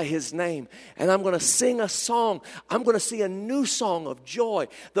magnify his name. And I'm going to sing a song. I'm going to sing a new song of joy.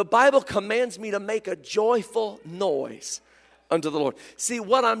 The Bible commands me to make a joyful noise unto the Lord. See,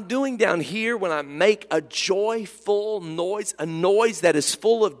 what I'm doing down here when I make a joyful noise, a noise that is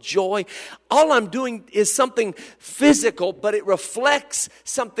full of joy, all I'm doing is something physical, but it reflects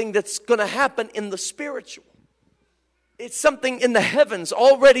something that's going to happen in the spiritual. It's something in the heavens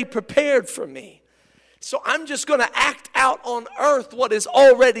already prepared for me. So I'm just going to act out on earth what is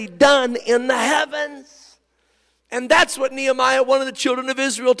already done in the heavens. And that's what Nehemiah wanted the children of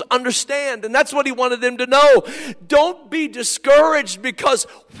Israel to understand. And that's what he wanted them to know. Don't be discouraged because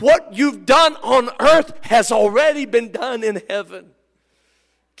what you've done on earth has already been done in heaven.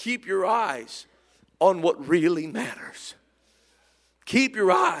 Keep your eyes on what really matters. Keep your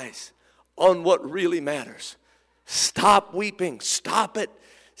eyes on what really matters. Stop weeping. Stop it.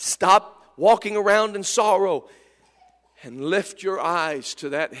 Stop walking around in sorrow. And lift your eyes to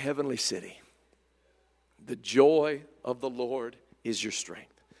that heavenly city. The joy of the Lord is your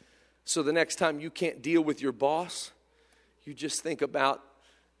strength. So the next time you can't deal with your boss, you just think about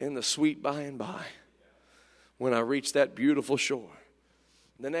in the sweet by and by when I reach that beautiful shore.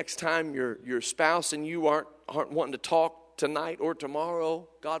 The next time your spouse and you aren't wanting to talk tonight or tomorrow,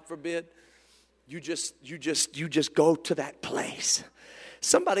 God forbid, you just go to that place.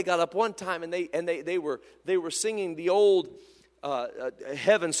 Somebody got up one time and they were singing the old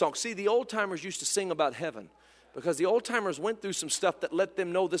heaven song. See, the old timers used to sing about heaven, because the old timers went through some stuff that let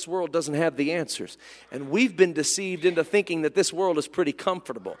them know this world doesn't have the answers. And we've been deceived into thinking that this world is pretty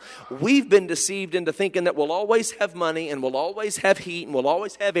comfortable. We've been deceived into thinking that we'll always have money, and we'll always have heat, and we'll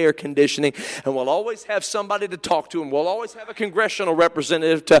always have air conditioning, and we'll always have somebody to talk to, and we'll always have a congressional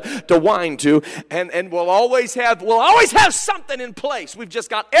representative to whine to, and we'll always have something in place. We've just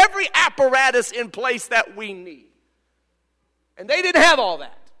got every apparatus in place that we need. And they didn't have all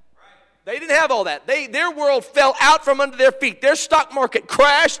that. They didn't have all that. Their world fell out from under their feet. Their stock market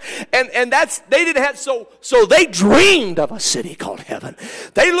crashed, and they didn't have, so they dreamed of a city called heaven.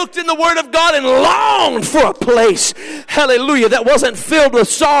 They looked in the Word of God and longed for a place, hallelujah, that wasn't filled with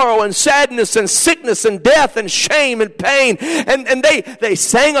sorrow and sadness and sickness and death and shame and pain. And they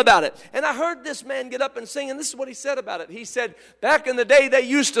sang about it. And I heard this man get up and sing, and this is what he said about it. He said, back in the day, they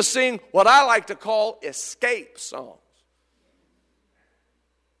used to sing what I like to call escape songs.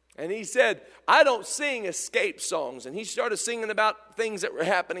 And he said, I don't sing escape songs. And he started singing about things that were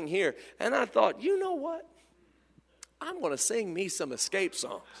happening here. And I thought, you know what? I'm going to sing me some escape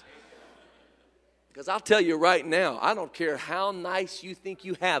songs. Because I'll tell you right now, I don't care how nice you think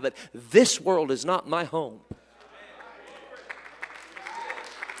you have it, this world is not my home.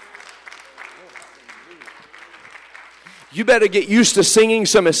 You better get used to singing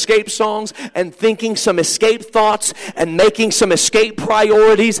some escape songs and thinking some escape thoughts and making some escape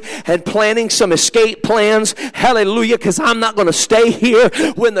priorities and planning some escape plans. Hallelujah, because I'm not going to stay here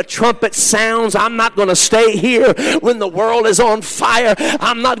when the trumpet sounds. I'm not going to stay here when the world is on fire.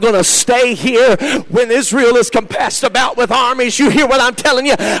 I'm not going to stay here when Israel is compassed about with armies. You hear what I'm telling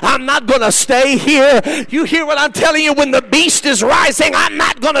you? I'm not going to stay here. You hear what I'm telling you? When the beast is rising, I'm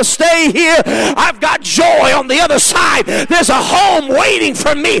not going to stay here. I've got joy on the other side. There's a home waiting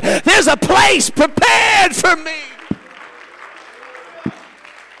for me. There's a place prepared for me.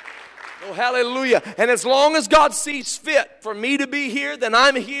 Oh, hallelujah. And as long as God sees fit for me to be here, then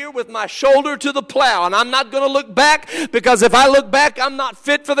I'm here with my shoulder to the plow. And I'm not going to look back, because if I look back, I'm not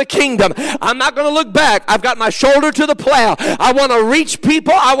fit for the kingdom. I'm not going to look back. I've got my shoulder to the plow. I want to reach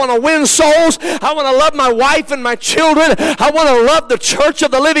people. I want to win souls. I want to love my wife and my children. I want to love the church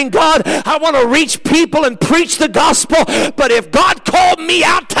of the living God. I want to reach people and preach the gospel. But if God called me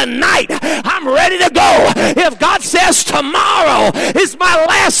out tonight, I'm ready to go. If God says tomorrow is my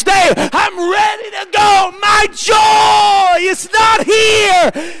last day, I'm ready to go. My joy is not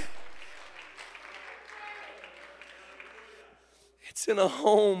here. It's in a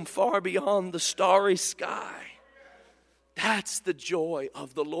home far beyond the starry sky. That's the joy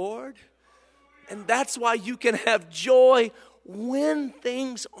of the Lord. And that's why you can have joy when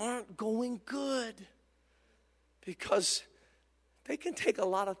things aren't going good. Because they can take a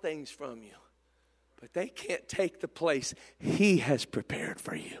lot of things from you, but they can't take the place He has prepared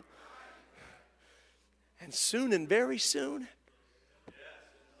for you. And soon and very soon,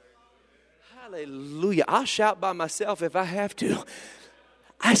 hallelujah, I'll shout by myself if I have to.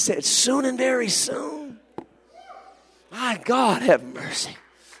 I said soon and very soon. My God, have mercy.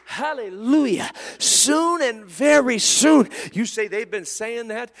 Hallelujah. Soon and very soon. You say they've been saying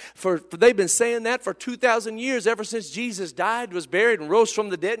that for 2,000 years, ever since Jesus died, was buried, and rose from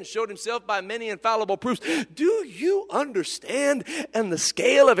the dead, and showed Himself by many infallible proofs. Do you understand in the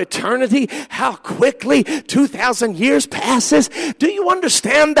scale of eternity how quickly 2,000 years passes? Do you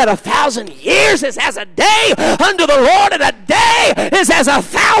understand that 1,000 years is as a day unto the Lord, and a day is as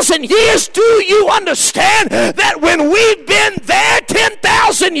 1,000 years? Do you understand that when we've been there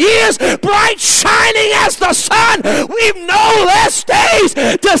 10,000 years, bright shining as the sun, we've no less days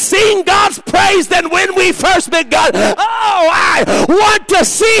to sing God's praise than when we first begun? Oh, I want to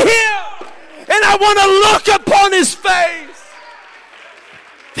see Him, and I want to look upon His face.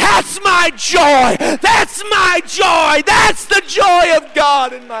 That's my joy. That's my joy. That's the joy of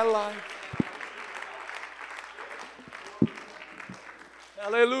God in my life.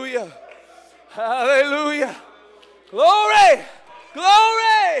 Hallelujah. Hallelujah. Glory.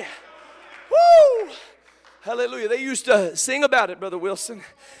 Glory! Woo! Hallelujah. They used to sing about it, Brother Wilson.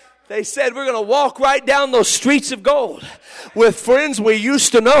 They said, we're going to walk right down those streets of gold with friends we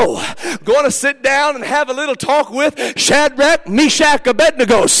used to know. Going to sit down and have a little talk with Shadrach, Meshach,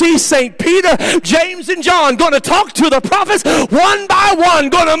 Abednego. See St. Peter, James, and John. Going to talk to the prophets one by one.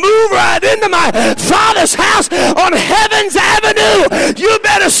 Going to move right into my Father's house on Heaven's Avenue. You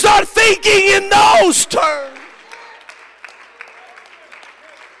better start thinking in those terms.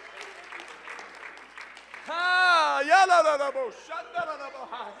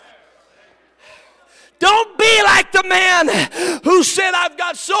 Don't be like the man who said, I've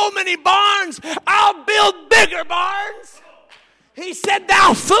got so many barns, I'll build bigger barns. He said,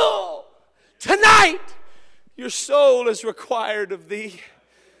 thou fool, tonight your soul is required of thee.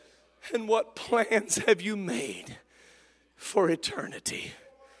 And what plans have you made for eternity?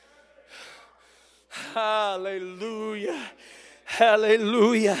 Hallelujah,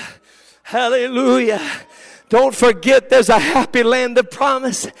 hallelujah, hallelujah. Don't forget there's a happy land of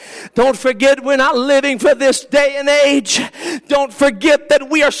promise. Don't forget we're not living for this day and age. Don't forget that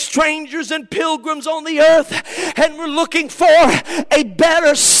we are strangers and pilgrims on the earth and we're looking for a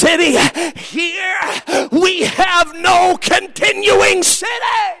better city. Here we have no continuing city.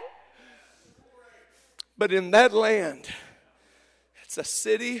 But in that land, it's a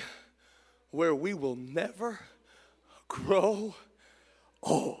city where we will never grow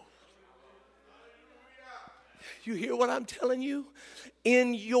old. You hear what I'm telling you?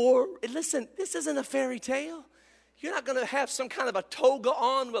 Listen, this isn't a fairy tale. You're not going to have some kind of a toga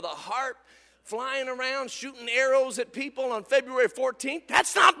on with a harp flying around shooting arrows at people on February 14th.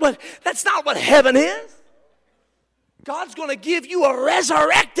 That's not what heaven is. God's going to give you a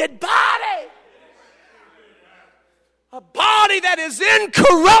resurrected body. A body that is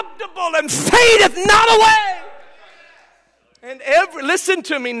incorruptible and fadeth not away. And listen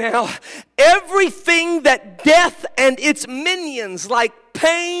to me now, everything that death and its minions like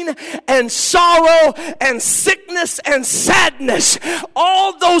pain and sorrow and sickness and sadness,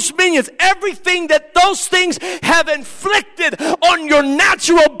 all those minions, everything that those things have inflicted on your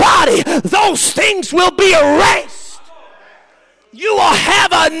natural body, those things will be erased. You will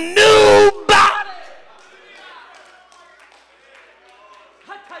have a new body.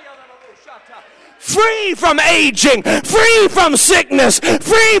 Free from aging, free from sickness,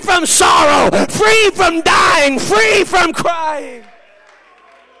 free from sorrow, free from dying, free from crying.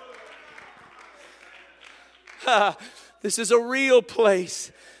 This is a real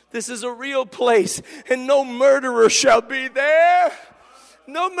place. This is a real place. And no murderer shall be there.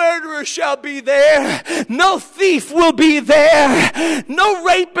 No murderer shall be there. No thief will be there. No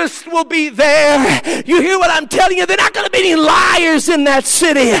rapist will be there. You hear what I'm telling you? There's not going to be any liars in that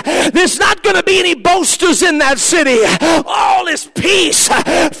city. There's not going to be any boasters in that city. All is peace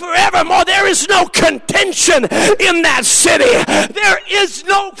forevermore. There is no contention in that city. There is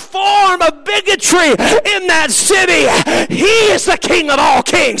no form of bigotry in that city. He is the King of all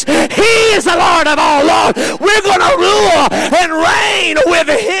kings. He is the Lord of all lords. We're going to rule and reign with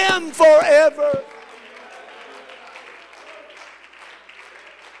him forever.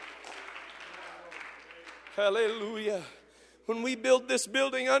 Hallelujah. When we build this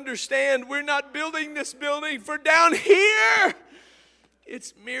building, understand we're not building this building for down here.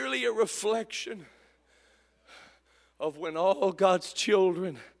 It's merely a reflection of when all God's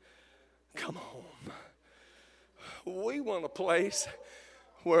children come home. We want a place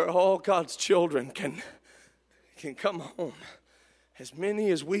where all God's children can come home. As many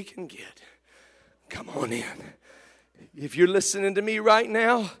as we can get. Come on in. If you're listening to me right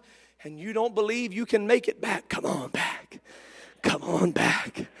now and you don't believe you can make it back, come on back. Come on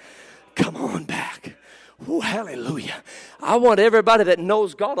back. Come on back. Oh, hallelujah. I want everybody that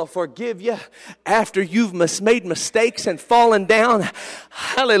knows God will forgive you after you've made mistakes and fallen down.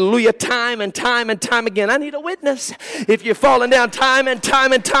 Hallelujah. Time and time and time again. I need a witness. If you're falling down time and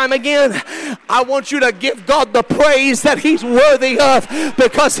time and time again, I want you to give God the praise that He's worthy of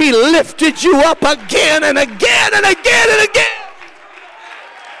because He lifted you up again and again and again and again.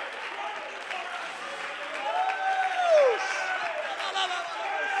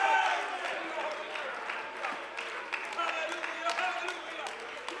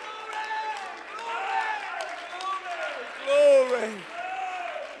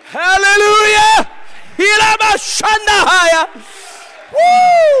 Hallelujah!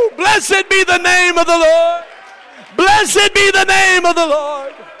 Woo! Blessed be the name of the Lord. Blessed be the name of the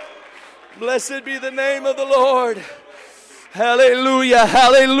Lord. Blessed be the name of the Lord. Hallelujah,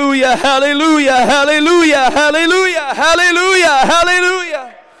 hallelujah, hallelujah, hallelujah, hallelujah, hallelujah,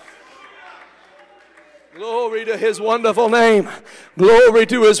 hallelujah. Glory to His wonderful name. Glory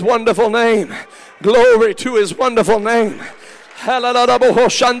to His wonderful name. Glory to His wonderful name.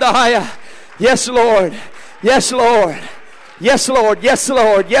 Yes, Lord. Yes, Lord. Yes, Lord. Yes,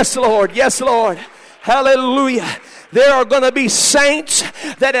 Lord. Yes, Lord. Yes, Lord. Hallelujah. There are going to be saints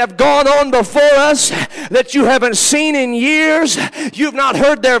that have gone on before us that you haven't seen in years. You've not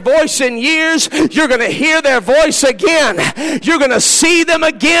heard their voice in years. You're going to hear their voice again. You're going to see them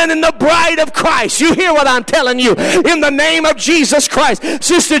again in the bride of Christ. You hear what I'm telling you? In the name of Jesus Christ.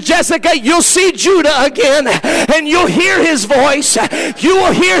 Sister Jessica, you'll see Judah again, and you'll hear his voice. You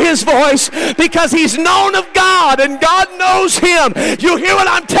will hear his voice because he's known of God, and God knows him. You hear what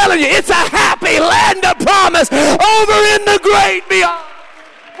I'm telling you? It's a happy land of promise over in the great beyond,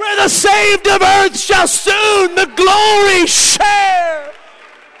 where the saved of earth shall soon the glory share.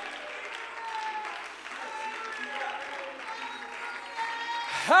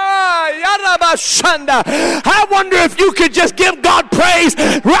 I wonder if you could just give God praise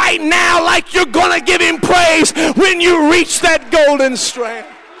right now like you're going to give him praise when you reach that golden strand.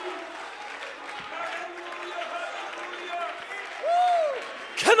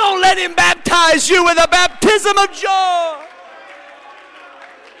 Come on, let him baptize you with a baptism of joy.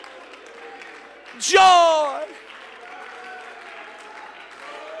 Joy.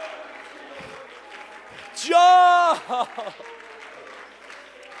 Joy.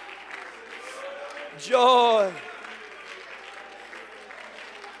 Joy.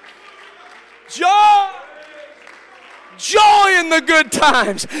 Joy. Joy in the good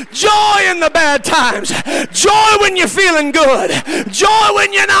times. Joy in the bad times. Joy when you're feeling good. Joy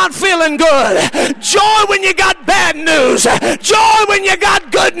when you're not feeling good. Joy when you got bad news. Joy when you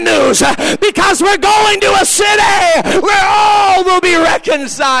got good news. Because we're going to a city where all will be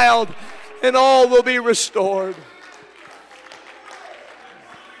reconciled and all will be restored.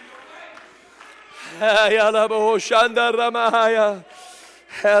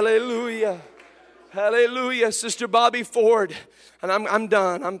 Hallelujah. Hallelujah. Sister Bobby Ford, and I'm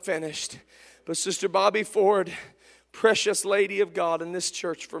done, I'm finished. But Sister Bobby Ford, precious lady of God in this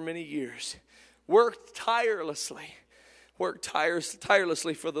church for many years, worked tirelessly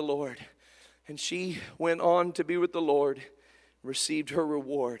for the Lord. And she went on to be with the Lord, received her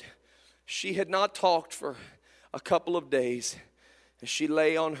reward. She had not talked for a couple of days. And she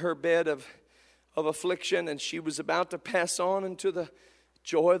lay on her bed of affliction, and she was about to pass on into the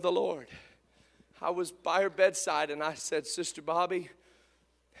joy of the Lord. I was by her bedside, and I said, Sister Bobby,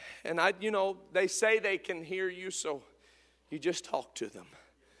 and they say they can hear you, so you just talk to them.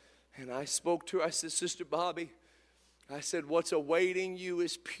 And I spoke to her. I said, Sister Bobby, I said, what's awaiting you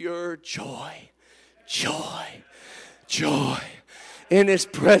is pure joy. Joy. Joy. In his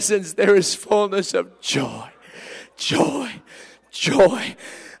presence there is fullness of joy. Joy. Joy.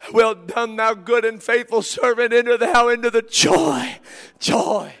 Well done, thou good and faithful servant. Enter thou into the joy.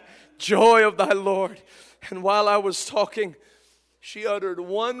 Joy. Joy of thy Lord. And while I was talking, she uttered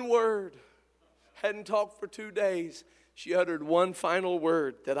one word. Hadn't talked for 2 days. She uttered one final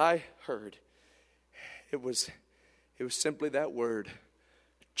word that I heard. It was simply that word.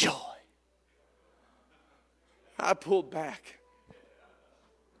 Joy. I pulled back.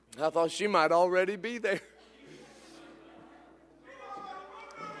 I thought she might already be there.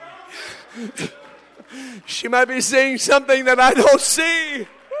 She might be seeing something that I don't see.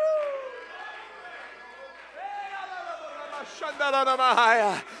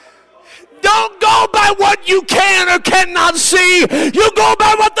 Don't go by what you can or cannot see. You go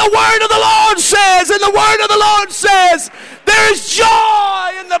by what the word of the Lord says. And the word of the Lord says there is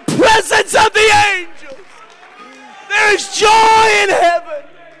joy in the presence of the angels. There is joy in heaven.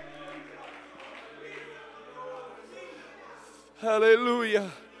 Hallelujah.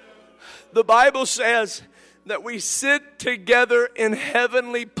 The Bible says that we sit together in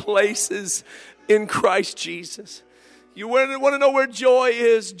heavenly places in Christ Jesus. You want to know where joy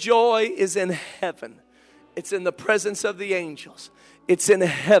is? Joy is in heaven. It's in the presence of the angels. It's in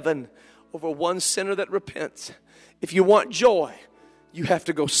heaven over one sinner that repents. If you want joy, you have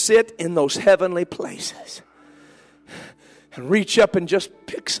to go sit in those heavenly places and reach up and just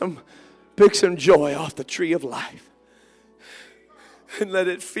pick some joy off the tree of life. And let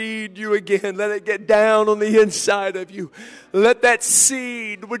it feed you again. Let it get down on the inside of you. Let that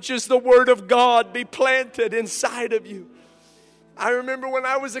seed, which is the word of God, be planted inside of you. I remember when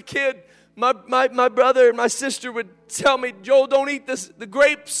I was a kid, my brother and my sister would tell me, Joel, don't eat the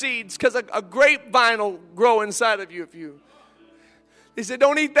grape seeds because a grapevine will grow inside of you. They said,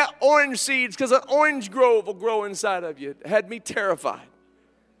 don't eat that orange seeds because an orange grove will grow inside of you. It had me terrified.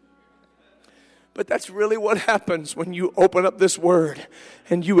 But that's really what happens when you open up this word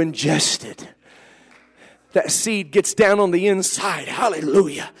and you ingest it. That seed gets down on the inside.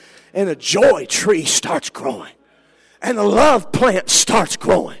 Hallelujah. And a joy tree starts growing. And a love plant starts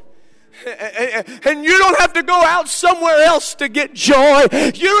growing. And you don't have to go out somewhere else to get joy.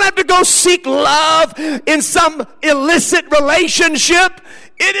 You don't have to go seek love in some illicit relationship.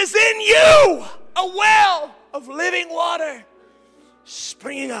 It is in you, a well of living water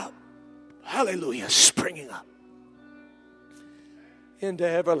springing up. Hallelujah, springing up into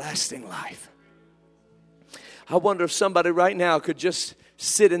everlasting life. I wonder if somebody right now could just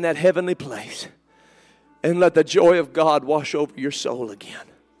sit in that heavenly place and let the joy of God wash over your soul again.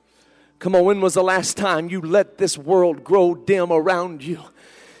 Come on, when was the last time you let this world grow dim around you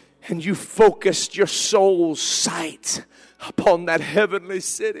and you focused your soul's sight upon that heavenly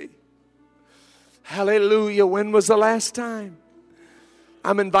city? Hallelujah. When was the last time?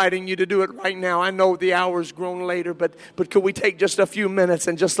 I'm inviting you to do it right now. I know the hour's grown later, but could we take just a few minutes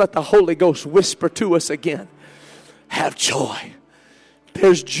and just let the Holy Ghost whisper to us again? Have joy.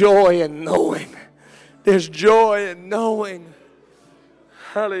 There's joy in knowing. There's joy in knowing.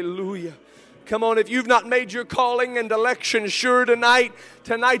 Hallelujah. Come on, if you've not made your calling and election sure tonight,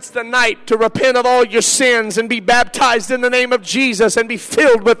 tonight's the night to repent of all your sins and be baptized in the name of Jesus and be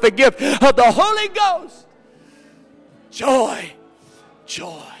filled with the gift of the Holy Ghost. Joy.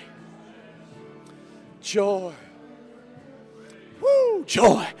 Joy. Joy. Woo,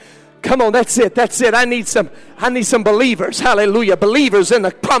 joy. Come on, that's it. That's it. I need some believers. Hallelujah. Believers in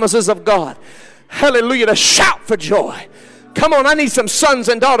the promises of God. Hallelujah. To shout for joy. Come on, I need some sons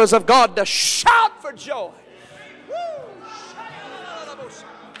and daughters of God to shout for joy.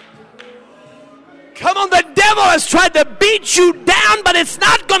 Come on, the devil has tried to beat you down, but it's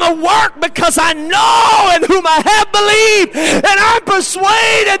not going to work because I know in whom I have believed, and I'm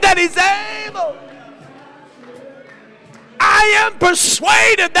persuaded that He's able. I am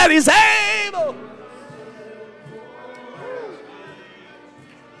persuaded that He's able.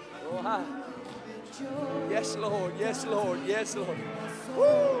 Yes, Lord. Yes, Lord. Yes, Lord.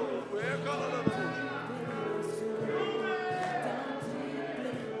 Woo. We're gonna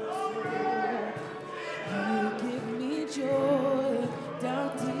You give me joy down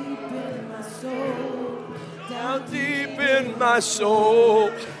deep in my soul. Down deep in my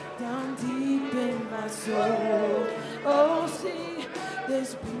soul. Down deep in my soul. Oh, see,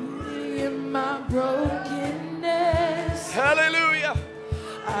 there's beauty in my brokenness. Hallelujah.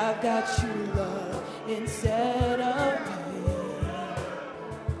 I've got you, love, instead